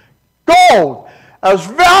perisheth. Gold! As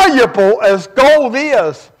valuable as gold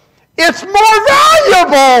is, it's more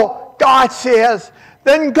valuable, God says,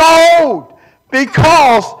 than gold,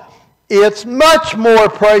 because it's much more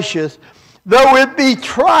precious, though it be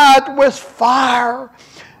tried with fire,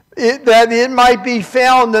 that it might be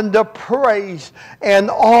found unto praise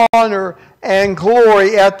and honor and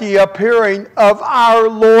glory at the appearing of our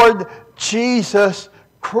Lord Jesus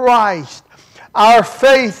Christ. Our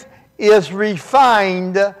faith is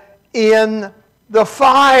refined in the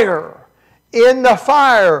fire. In the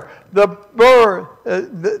fire, the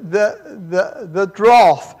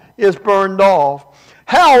dross is burned off.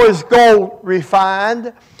 How is gold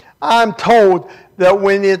refined? I'm told that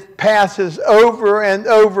when it passes over and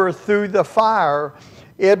over through the fire,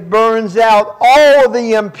 it burns out all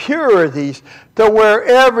the impurities to where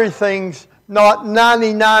everything's not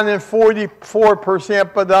 99 and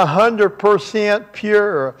 44%, but 100%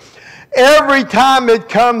 pure. Every time it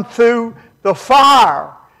comes through the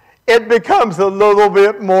fire, it becomes a little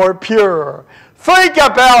bit more pure. Think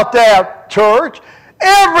about that, church.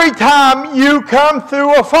 Every time you come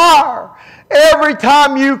through a fire, every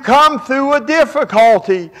time you come through a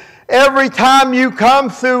difficulty, every time you come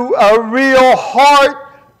through a real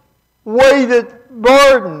heart-weighted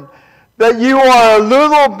burden, that you are a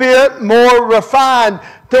little bit more refined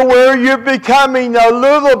to where you're becoming a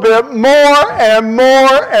little bit more and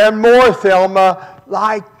more and more, Thelma,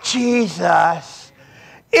 like Jesus.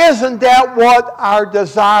 Isn't that what our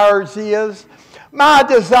desires is? My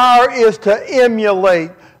desire is to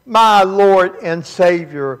emulate my Lord and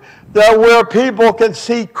Savior, that where people can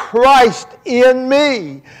see Christ in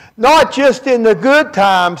me, not just in the good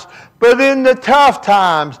times, but in the tough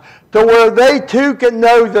times, to where they too can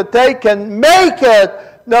know that they can make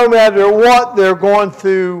it no matter what they're going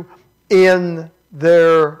through in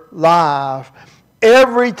their life.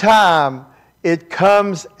 Every time it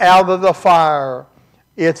comes out of the fire,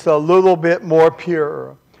 it's a little bit more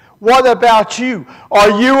pure. What about you?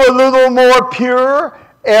 Are you a little more pure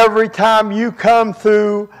every time you come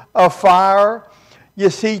through a fire?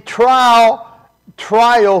 You see, trials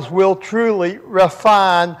will truly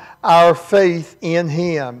refine our faith in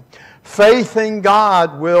Him. Faith in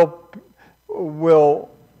God will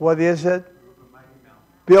what is it?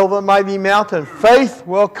 Build a mighty mountain. Faith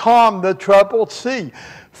will calm the troubled sea.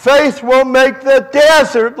 Faith will make the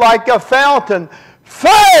desert like a fountain.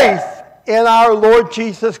 Faith in our Lord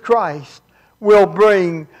Jesus Christ will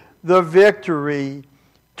bring the victory.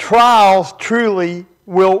 Trials truly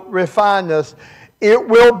will refine us. It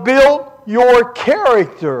will build your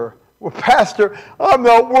character. Well, Pastor, I'm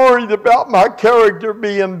not worried about my character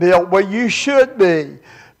being built. Well, you should be,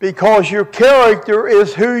 because your character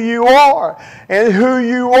is who you are. And who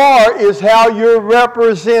you are is how you're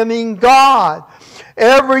representing God.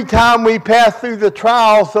 Every time we pass through the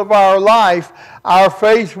trials of our life, our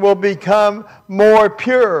faith will become more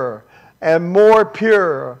pure and more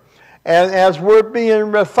pure. And as we're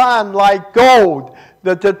being refined like gold,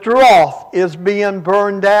 that the dross is being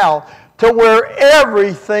burned out, to where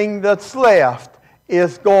everything that's left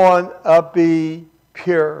is going to be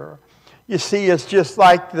pure. You see, it's just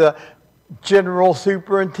like the general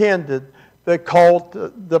superintendent that called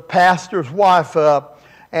the pastor's wife up,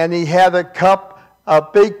 and he had a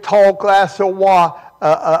big tall glass of water,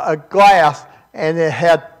 a glass, and it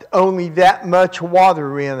had only that much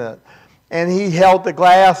water in it. And he held the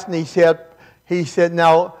glass and he said,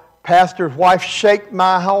 now, pastor's wife, shake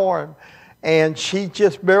my horn. And she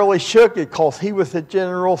just barely shook it because he was the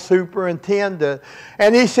general superintendent.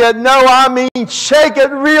 And he said, no, I mean, shake it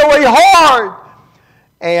really hard.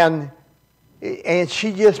 And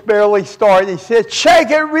she just barely started. He said, shake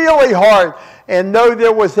it really hard. And no,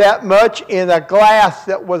 there was that much in a glass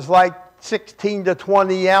that was like 16 to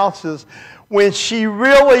 20 ounces. When she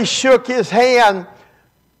really shook his hand,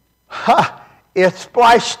 it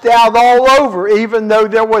splashed out all over, even though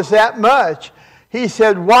there was that much. He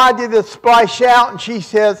said, why did it splash out? And she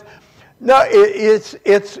says, no, it's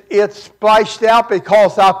splashed out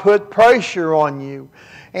because I put pressure on you.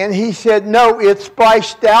 And he said, no, it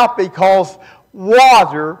splashed out because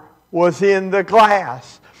water was in the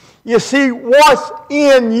glass. You see, what's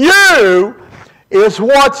in you is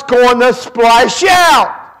what's going to splash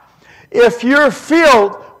out. If you're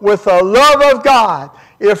filled with the love of God,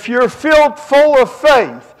 if you're filled full of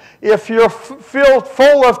faith, if you're filled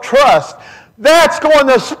full of trust, that's going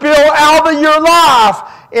to spill out of your life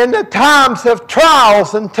in the times of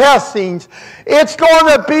trials and testings. It's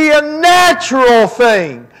going to be a natural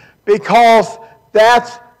thing because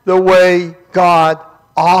that's the way God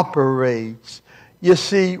operates. You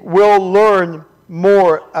see, we'll learn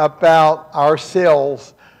more about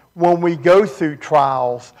ourselves when we go through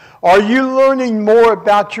trials. Are you learning more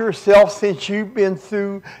about yourself since you've been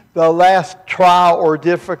through the last trial or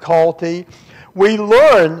difficulty? We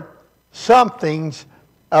learn some things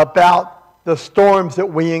about the storms that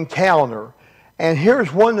we encounter. And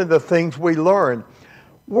here's one of the things we learn.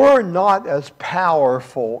 We're not as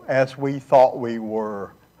powerful as we thought we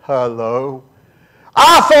were. Hello?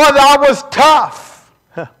 I thought I was tough.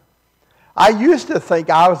 I used to think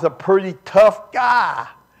I was a pretty tough guy.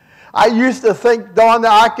 I used to think, Donna,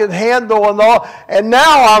 I could handle and all. And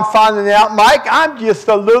now I'm finding out, Mike, I'm just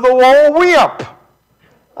a little old wimp.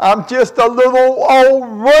 I'm just a little old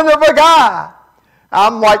run of a guy.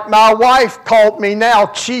 I'm like my wife called me now,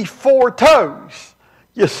 Chief Four Toes.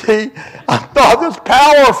 You see, I'm not as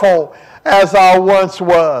powerful as I once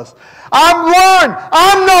was. I've learned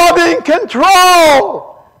I'm not in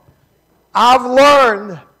control. I've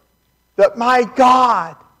learned that my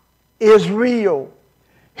God is real.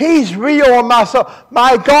 He's real in my soul.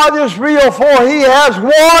 My God is real, for He has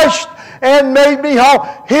washed and made me whole.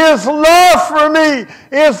 His love for me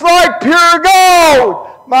is like pure gold.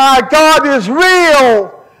 My God is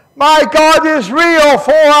real. My God is real,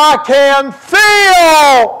 for I can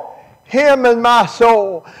feel Him in my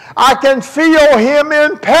soul. I can feel Him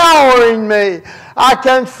empowering me. I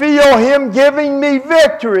can feel Him giving me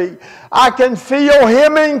victory. I can feel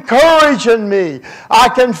Him encouraging me. I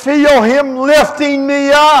can feel Him lifting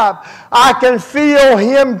me up. I can feel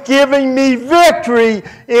Him giving me victory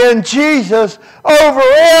in Jesus over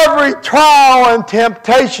every trial and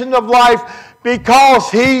temptation of life,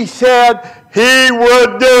 because He said He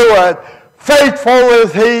would do it. Faithful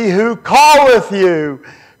is He who calleth you,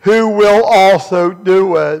 who will also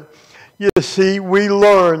do it. You see, we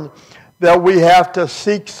learn that we have to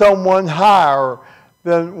seek someone higher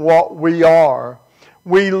than what we are.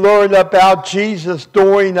 We learn about Jesus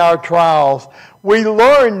during our trials. We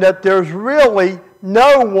learn that there's really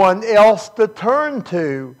no one else to turn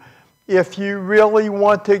to if you really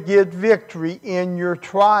want to get victory in your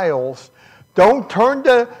trials. Don't try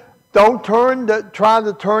to turn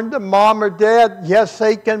to mom or dad. Yes,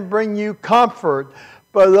 they can bring you comfort,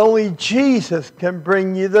 but only Jesus can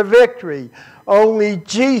bring you the victory. Only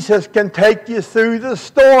Jesus can take you through the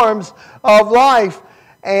storms of life,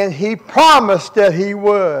 and He promised that He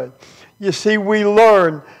would. You see, we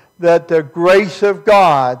learn that the grace of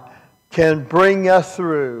God can bring us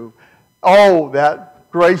through. Oh,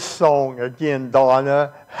 that grace song again,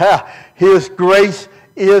 Donna. His grace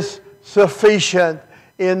is sufficient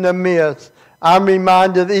in the midst. I'm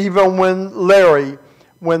reminded even when Larry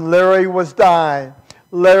was dying,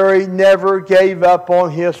 Larry never gave up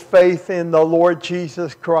on his faith in the Lord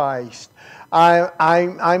Jesus Christ.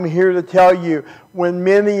 I'm here to tell you, when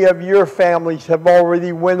many of your families have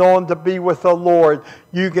already went on to be with the Lord,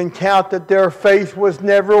 you can count that their faith was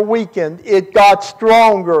never weakened. It got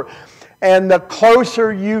stronger. And the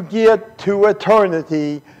closer you get to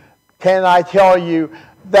eternity, can I tell you,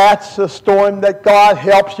 that's the storm that God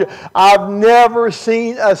helps you. I've never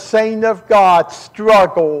seen a saint of God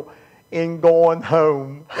struggle in going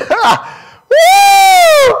home.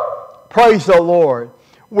 Woo! Praise the Lord.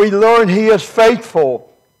 We learn He is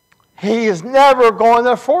faithful. He is never going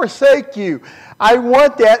to forsake you. I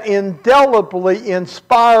want that indelibly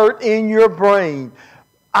inspired in your brain.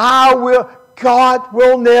 God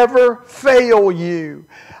will never fail you.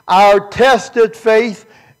 Our tested faith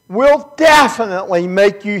will definitely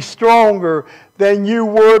make you stronger than you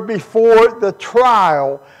were before the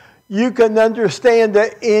trial. You can understand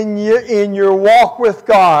that in your walk with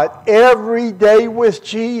God, every day with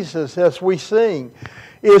Jesus, as we sing,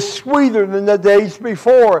 is sweeter than the days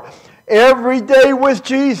before. Every day with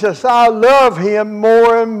Jesus, I love Him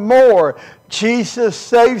more and more. Jesus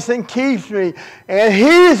saves and keeps me, and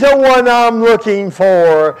He's the one I'm looking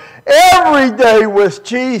for. Every day with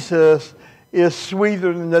Jesus is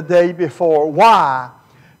sweeter than the day before. Why?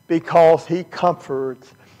 Because He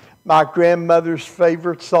comforts. My grandmother's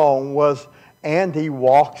favorite song was, "And He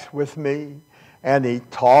walks with me, and He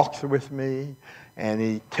talks with me, and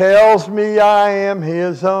He tells me I am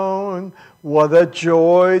His own. What a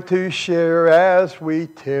joy to share as we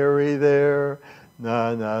tarry there.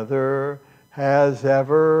 None other has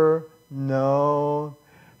ever known."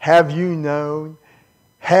 Have you known?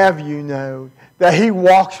 Have you known that He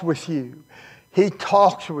walks with you? He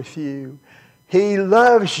talks with you. He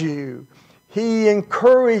loves you. He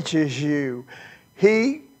encourages you.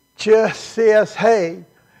 He just says, hey,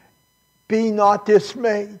 be not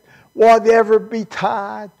dismayed. Whatever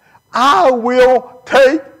betide, I will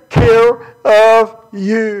take care of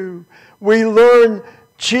you. We learn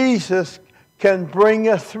Jesus can bring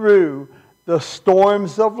us through the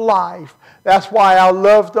storms of life. That's why I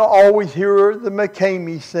love to always hear the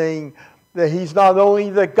McCamey sing that He's not only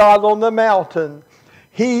the God on the mountain,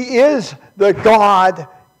 He is the God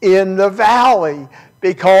in the valley,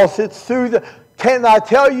 because it's through the... Can I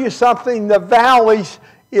tell you something? The valleys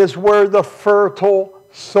is where the fertile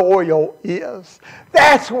soil is.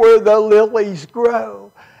 That's where the lilies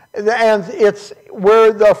grow. And it's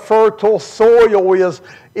where the fertile soil is.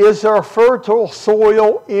 Is there fertile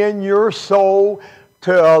soil in your soul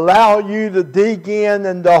to allow you to dig in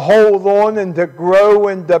and to hold on and to grow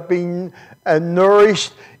and to be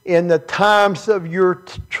nourished in the times of your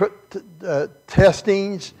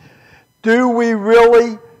testings? Do we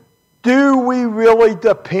really Do we really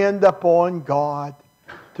depend upon God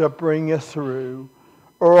to bring us through?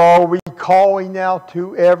 Or are we calling out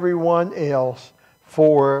to everyone else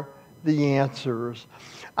for the answers?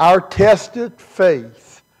 Our tested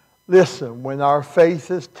faith, listen, when our faith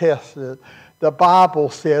is tested, the Bible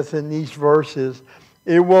says in these verses,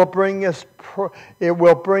 it will bring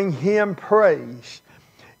Him praise.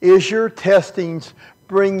 Is your testings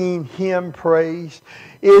bringing Him praise?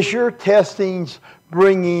 Is your testings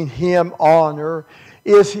bringing Him honor?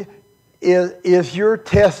 Is your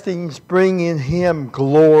testings bringing Him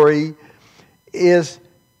glory? Is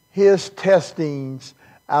His testings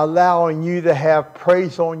allowing you to have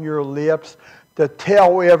praise on your lips to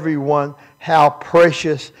tell everyone how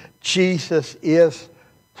precious Jesus is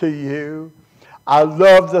to you? I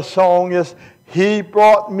love the song is, He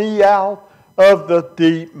brought me out of the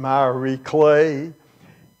deep miry clay.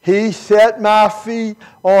 He set my feet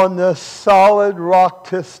on the solid rock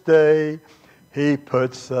to stay. He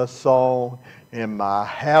puts a song in my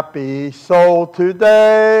happy soul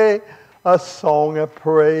today, a song of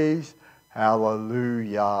praise.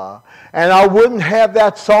 Hallelujah. And I wouldn't have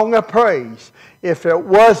that song of praise if it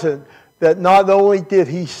wasn't that not only did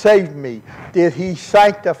He save me, did He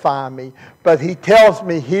sanctify me, but He tells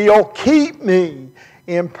me He'll keep me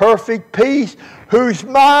in perfect peace, whose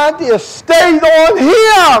mind is stayed on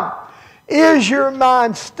Him. Is your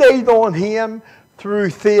mind stayed on Him through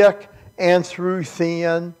thick and through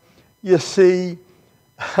thin? You see,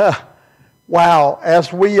 wow,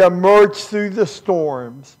 as we emerge through the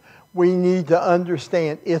storms, we need to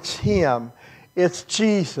understand it's Him, it's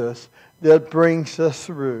Jesus that brings us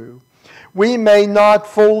through. We may not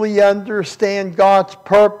fully understand God's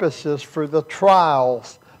purposes for the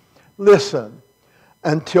trials. Listen,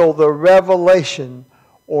 until the revelation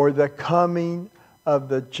or the coming of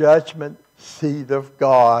the judgment seat of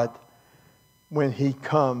God when He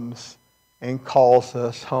comes and calls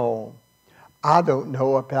us home. I don't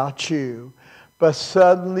know about you, but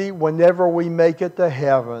suddenly whenever we make it to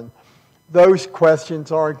heaven, those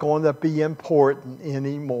questions aren't going to be important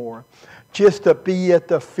anymore. Just to be at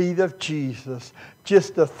the feet of Jesus,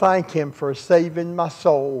 just to thank Him for saving my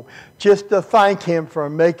soul, just to thank Him for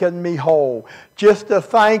making me whole, just to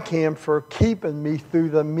thank Him for keeping me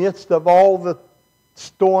through the midst of all the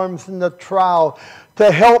storms and the trials,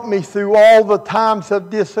 to help me through all the times of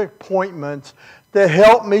disappointments, to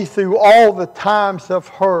help me through all the times of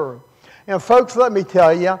hurt. And folks, let me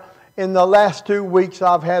tell you, in the last 2 weeks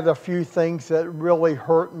I've had a few things that really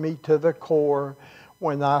hurt me to the core.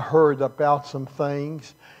 When I heard about some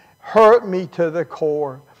things, hurt me to the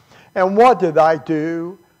core. And what did I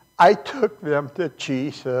do? I took them to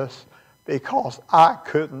Jesus because I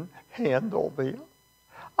couldn't handle them.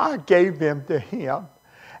 I gave them to Him.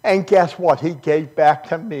 And guess what? He gave back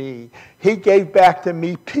to me. He gave back to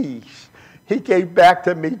me peace. He gave back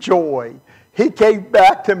to me joy. He gave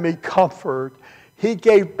back to me comfort. He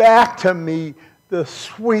gave back to me the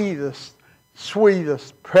sweetest,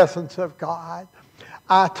 sweetest presence of God.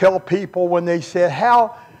 I tell people when they say,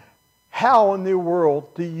 how in the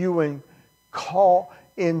world do you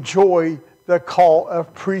enjoy the call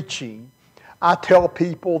of preaching? I tell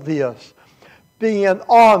people this, being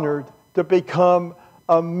honored to become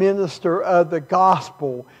a minister of the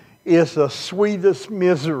gospel is the sweetest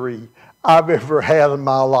misery I've ever had in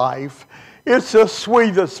my life. It's the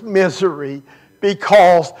sweetest misery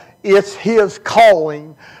because it's His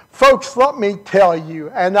calling. Folks, let me tell you,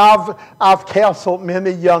 and I've counseled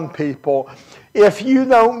many young people, if you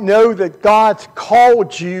don't know that God's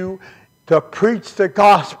called you to preach the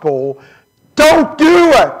gospel, don't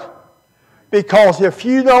do it. Because if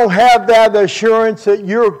you don't have that assurance that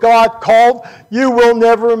you're God called, you will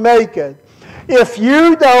never make it. If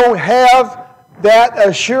you don't have that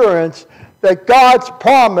assurance that God's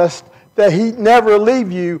promised that He'd never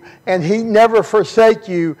leave you and He'd never forsake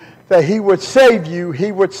you, that He would save you,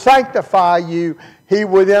 He would sanctify you, He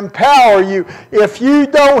would empower you. If you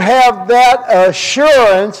don't have that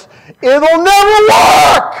assurance, it'll never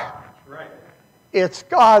work. Right. It's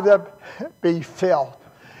got to be felt.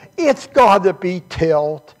 It's got to be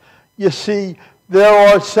told. You see, there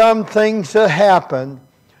are some things that happen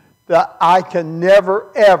that I can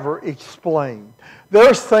never, ever explain.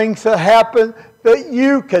 There's things that happen that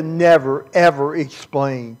you can never, ever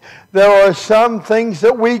explain. There are some things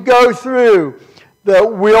that we go through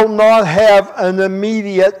that will not have an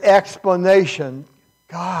immediate explanation.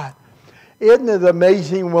 God, isn't it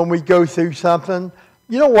amazing when we go through something?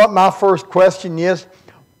 You know what my first question is?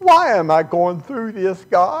 Why am I going through this,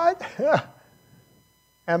 God?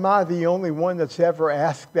 Am I the only one that's ever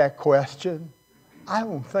asked that question? I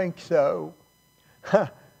don't think so.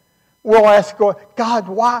 we'll ask God,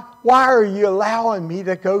 why are you allowing me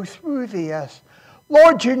to go through this?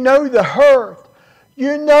 Lord, you know the hurt.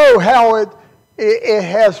 You know how it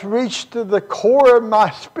has reached to the core of my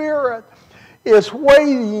spirit. It's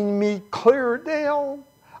weighing me clear down.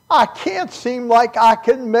 I can't seem like I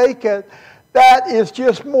can make it. That is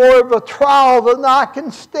just more of a trial than I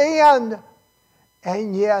can stand.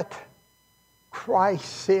 And yet, Christ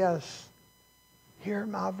says, hear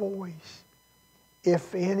my voice.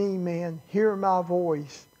 If any man hear my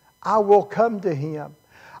voice, I will come to him.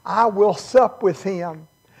 I will sup with him,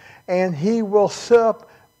 and he will sup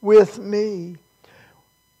with me.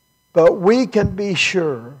 But we can be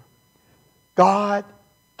sure God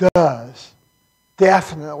does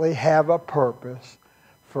definitely have a purpose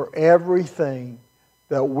for everything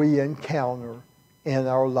that we encounter in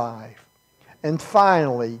our life. And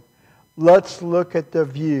finally, let's look at the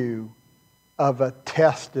view of a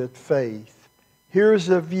tested faith. Here's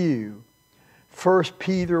a view. 1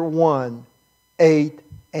 Peter 1, 8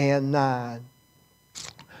 and 9.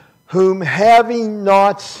 Whom having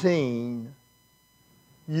not seen,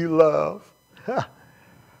 you love.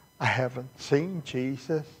 I haven't seen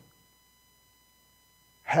Jesus.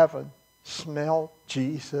 Haven't smelled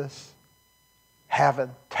Jesus.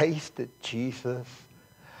 Haven't tasted Jesus.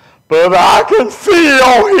 But I can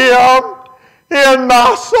feel him in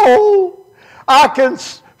my soul. I can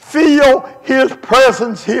feel his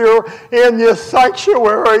presence here in this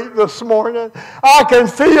sanctuary this morning. I can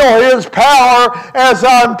feel his power as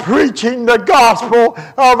I'm preaching the gospel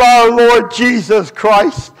of our Lord Jesus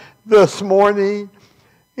Christ this morning.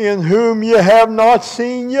 In whom you have not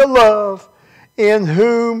seen, you love. In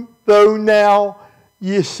whom, though now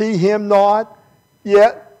you see him not,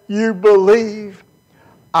 yet you believe.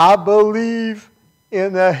 I believe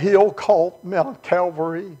in a hill called Mount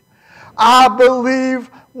Calvary. I believe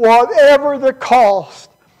whatever the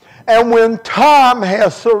cost. And when time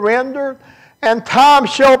has surrendered and time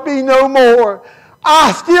shall be no more,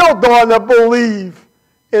 I still gonna believe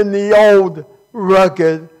in the old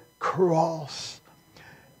rugged cross.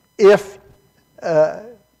 If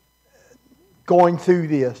going through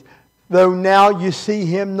this, though now you see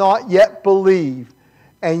him not, yet believe,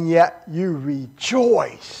 and yet you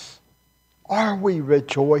rejoice. Are we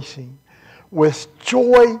rejoicing with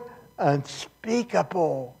joy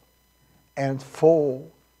unspeakable and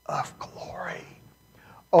full of glory?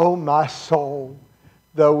 Oh, my soul,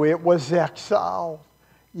 though it was exiled,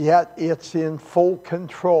 yet it's in full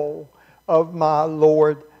control of my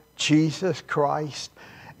Lord Jesus Christ.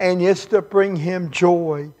 And it's to bring him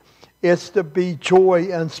joy. It's to be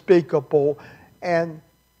joy unspeakable and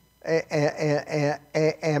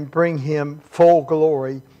bring him full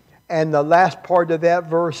glory. And the last part of that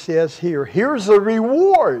verse says here, here's the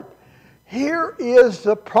reward. Here is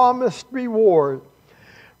the promised reward.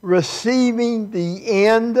 Receiving the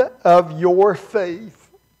end of your faith.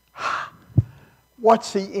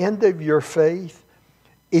 What's the end of your faith?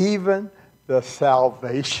 Even the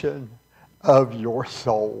salvation of your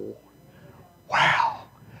soul. Wow.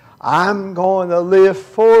 I'm going to live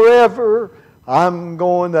forever. I'm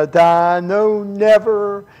going to die no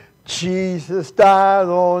never. Jesus died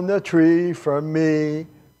on the tree for me.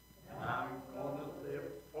 I'm going to live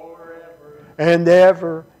forever. And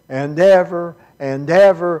ever, and ever, and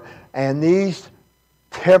ever. And these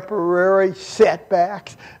temporary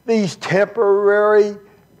setbacks, these temporary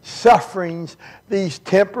sufferings, these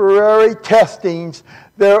temporary testings,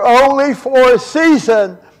 they're only for a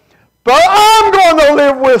season. But I'm going to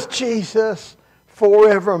live with Jesus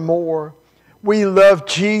forevermore. We love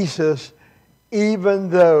Jesus even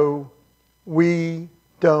though we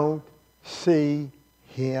don't see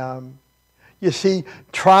him. You see,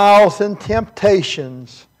 trials and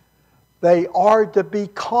temptations, they are to be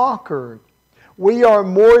conquered. We are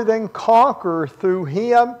more than conquerors through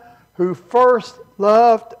him who first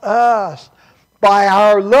loved us. By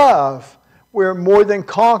our love, we're more than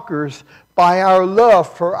conquerors by our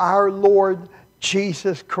love for our Lord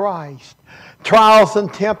Jesus Christ. Trials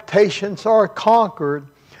and temptations are conquered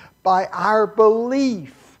by our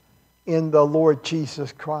belief in the Lord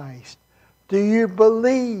Jesus Christ. Do you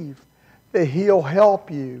believe that he'll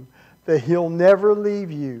help you, that he'll never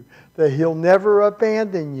leave you, that he'll never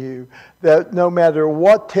abandon you, that no matter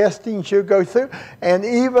what testings you go through, and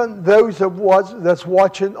even those of that's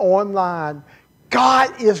watching online,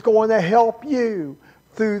 God is going to help you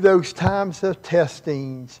through those times of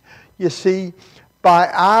testings. You see, by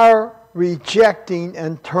our rejecting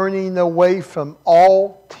and turning away from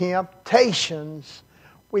all temptations,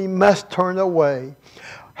 we must turn away.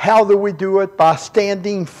 How do we do it? By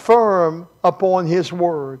standing firm upon His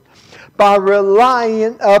Word, by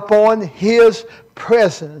relying upon His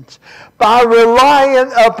presence, by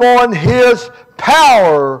relying upon His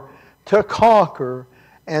power to conquer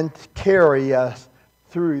and carry us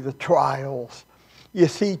through the trials. You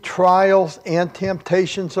see, trials and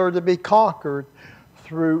temptations are to be conquered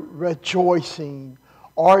through rejoicing.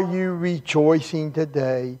 Are you rejoicing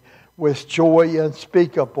today with joy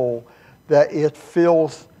unspeakable that it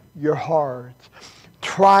fills your heart?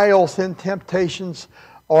 Trials and temptations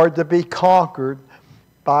are to be conquered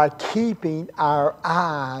by keeping our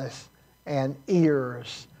eyes and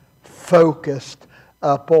ears focused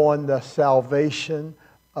upon the salvation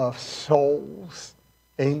of souls.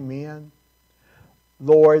 Amen.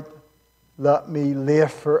 Lord, let me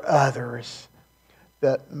live for others,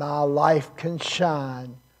 that my life can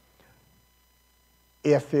shine.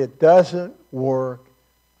 If it doesn't work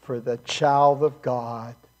for the child of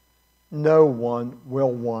God, no one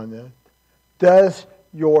will want it. Does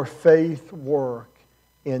your faith work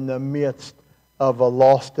in the midst of a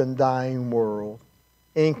lost and dying world?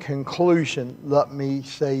 In conclusion, let me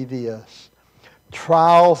say this.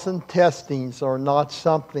 Trials and testings are not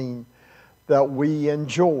something that we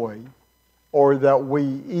enjoy or that we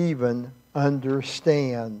even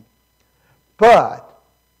understand. But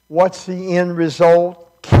what's the end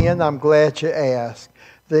result? Ken, I'm glad you asked.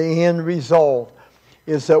 The end result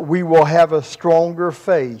is that we will have a stronger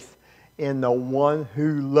faith in the one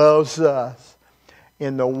who loves us,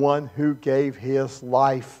 in the one who gave His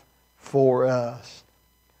life for us.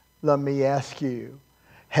 Let me ask you,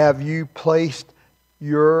 have you placed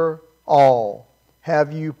your all?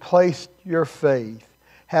 Have you placed your faith?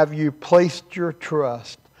 Have you placed your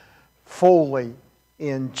trust fully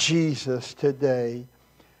in Jesus today?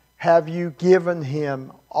 Have you given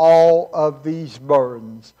Him all of these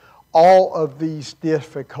burdens, all of these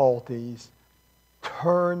difficulties?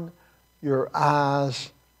 Turn your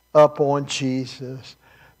eyes up on Jesus.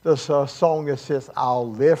 There's a song that says,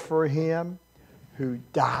 I'll live for Him who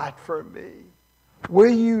died for me.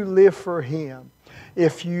 Will you live for Him?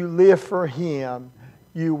 If you live for Him,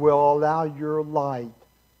 you will allow your light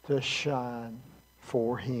to shine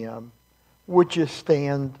for Him. Would you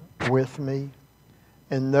stand with me?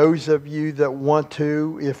 And those of you that want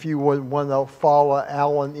to, if you would want to follow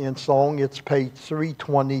Alan in song, it's page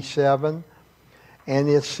 327. And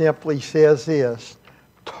it simply says this,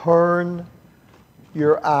 turn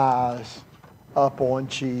your eyes up on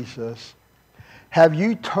Jesus. Have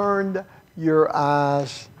you turned your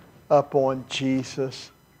eyes up on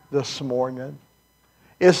Jesus this morning?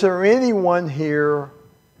 Is there anyone here,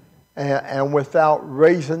 and without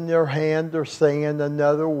raising their hand or saying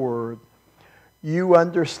another word, you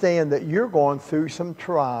understand that you're going through some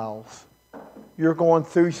trials. You're going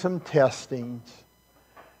through some testings.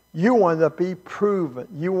 You want to be proven.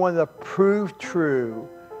 You want to prove true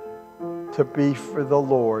to be for the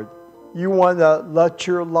Lord. You want to let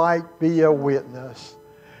your light be a witness.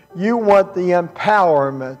 You want the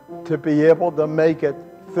empowerment to be able to make it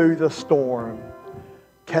through the storm.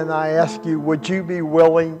 Can I ask you, would you be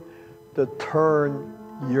willing to turn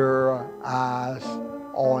your eyes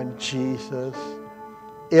on Jesus?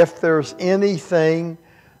 If there's anything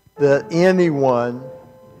that anyone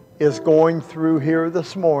is going through here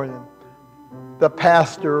this morning, the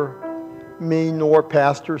pastor, me nor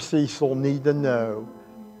Pastor Cecil need to know.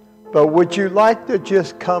 But would you like to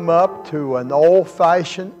just come up to an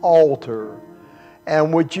old-fashioned altar,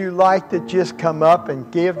 and would you like to just come up and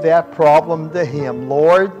give that problem to Him?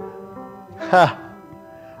 Lord,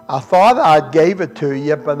 I thought I gave it to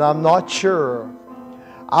you, but I'm not sure.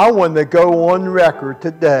 I want to go on record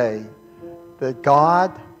today that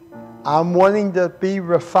God, I'm wanting to be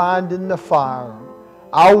refined in the fire.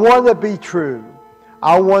 I want to be true.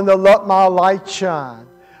 I want to let my light shine.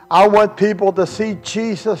 I want people to see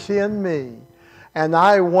Jesus in me. And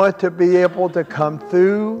I want to be able to come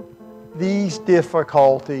through these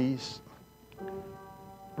difficulties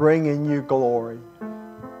bringing you glory,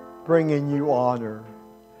 bringing you honor,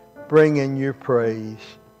 bringing you praise.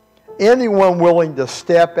 Anyone willing to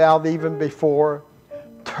step out even before,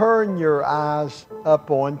 turn your eyes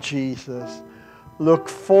up on Jesus. Look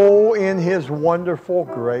full in His wonderful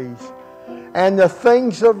grace. And the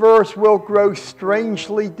things of earth will grow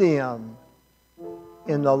strangely dim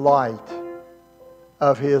in the light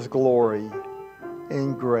of His glory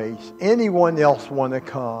and grace. Anyone else want to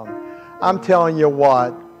come? I'm telling you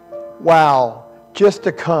what, wow, just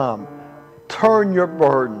to come, turn your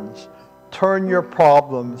burdens, turn your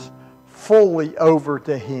problems fully over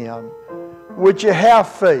to Him. Would you have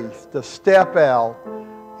faith to step out,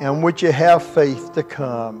 and would you have faith to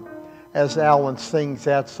come? as Alan sings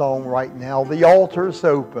that song right now. The altar's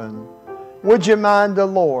open. Would you mind the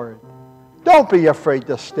Lord? Don't be afraid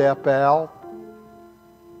to step out.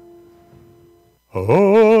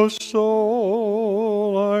 Oh,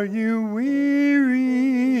 soul, are you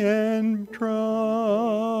weary and troubled?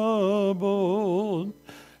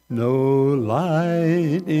 No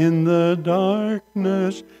light in the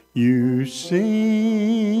darkness you see.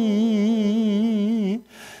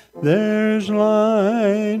 There's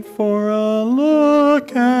light for a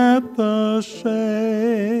look at the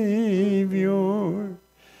Savior,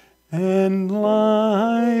 and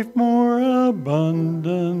life more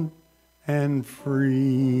abundant and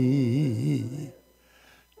free.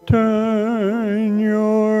 Turn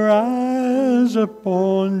your eyes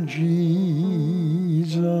upon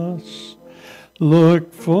Jesus.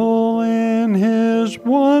 Look full in his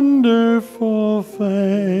wonderful face,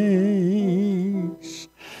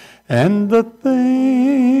 and the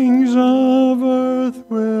things of earth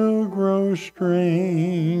will grow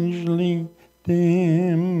strangely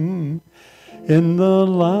dim in the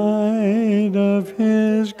light of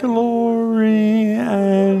his glory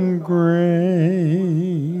and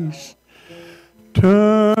grace.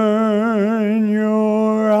 Turn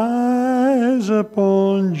your eyes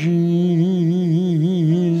upon Jesus.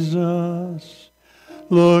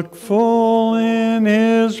 Look full in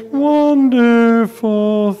his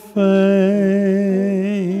wonderful face,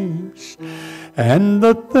 and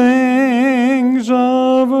the things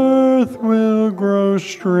of earth will grow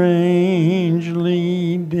strangely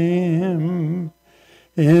dim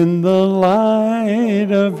in the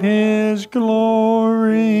light of his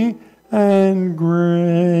glory and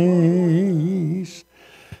grace.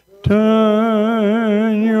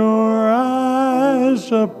 Turn your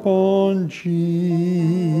eyes upon Jesus.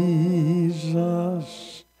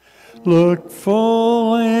 Look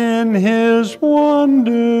full in his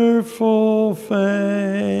wonderful face,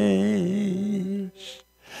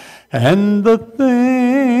 and the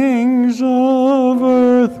things of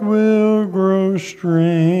earth will grow strangely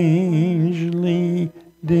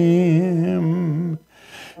dim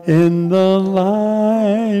in the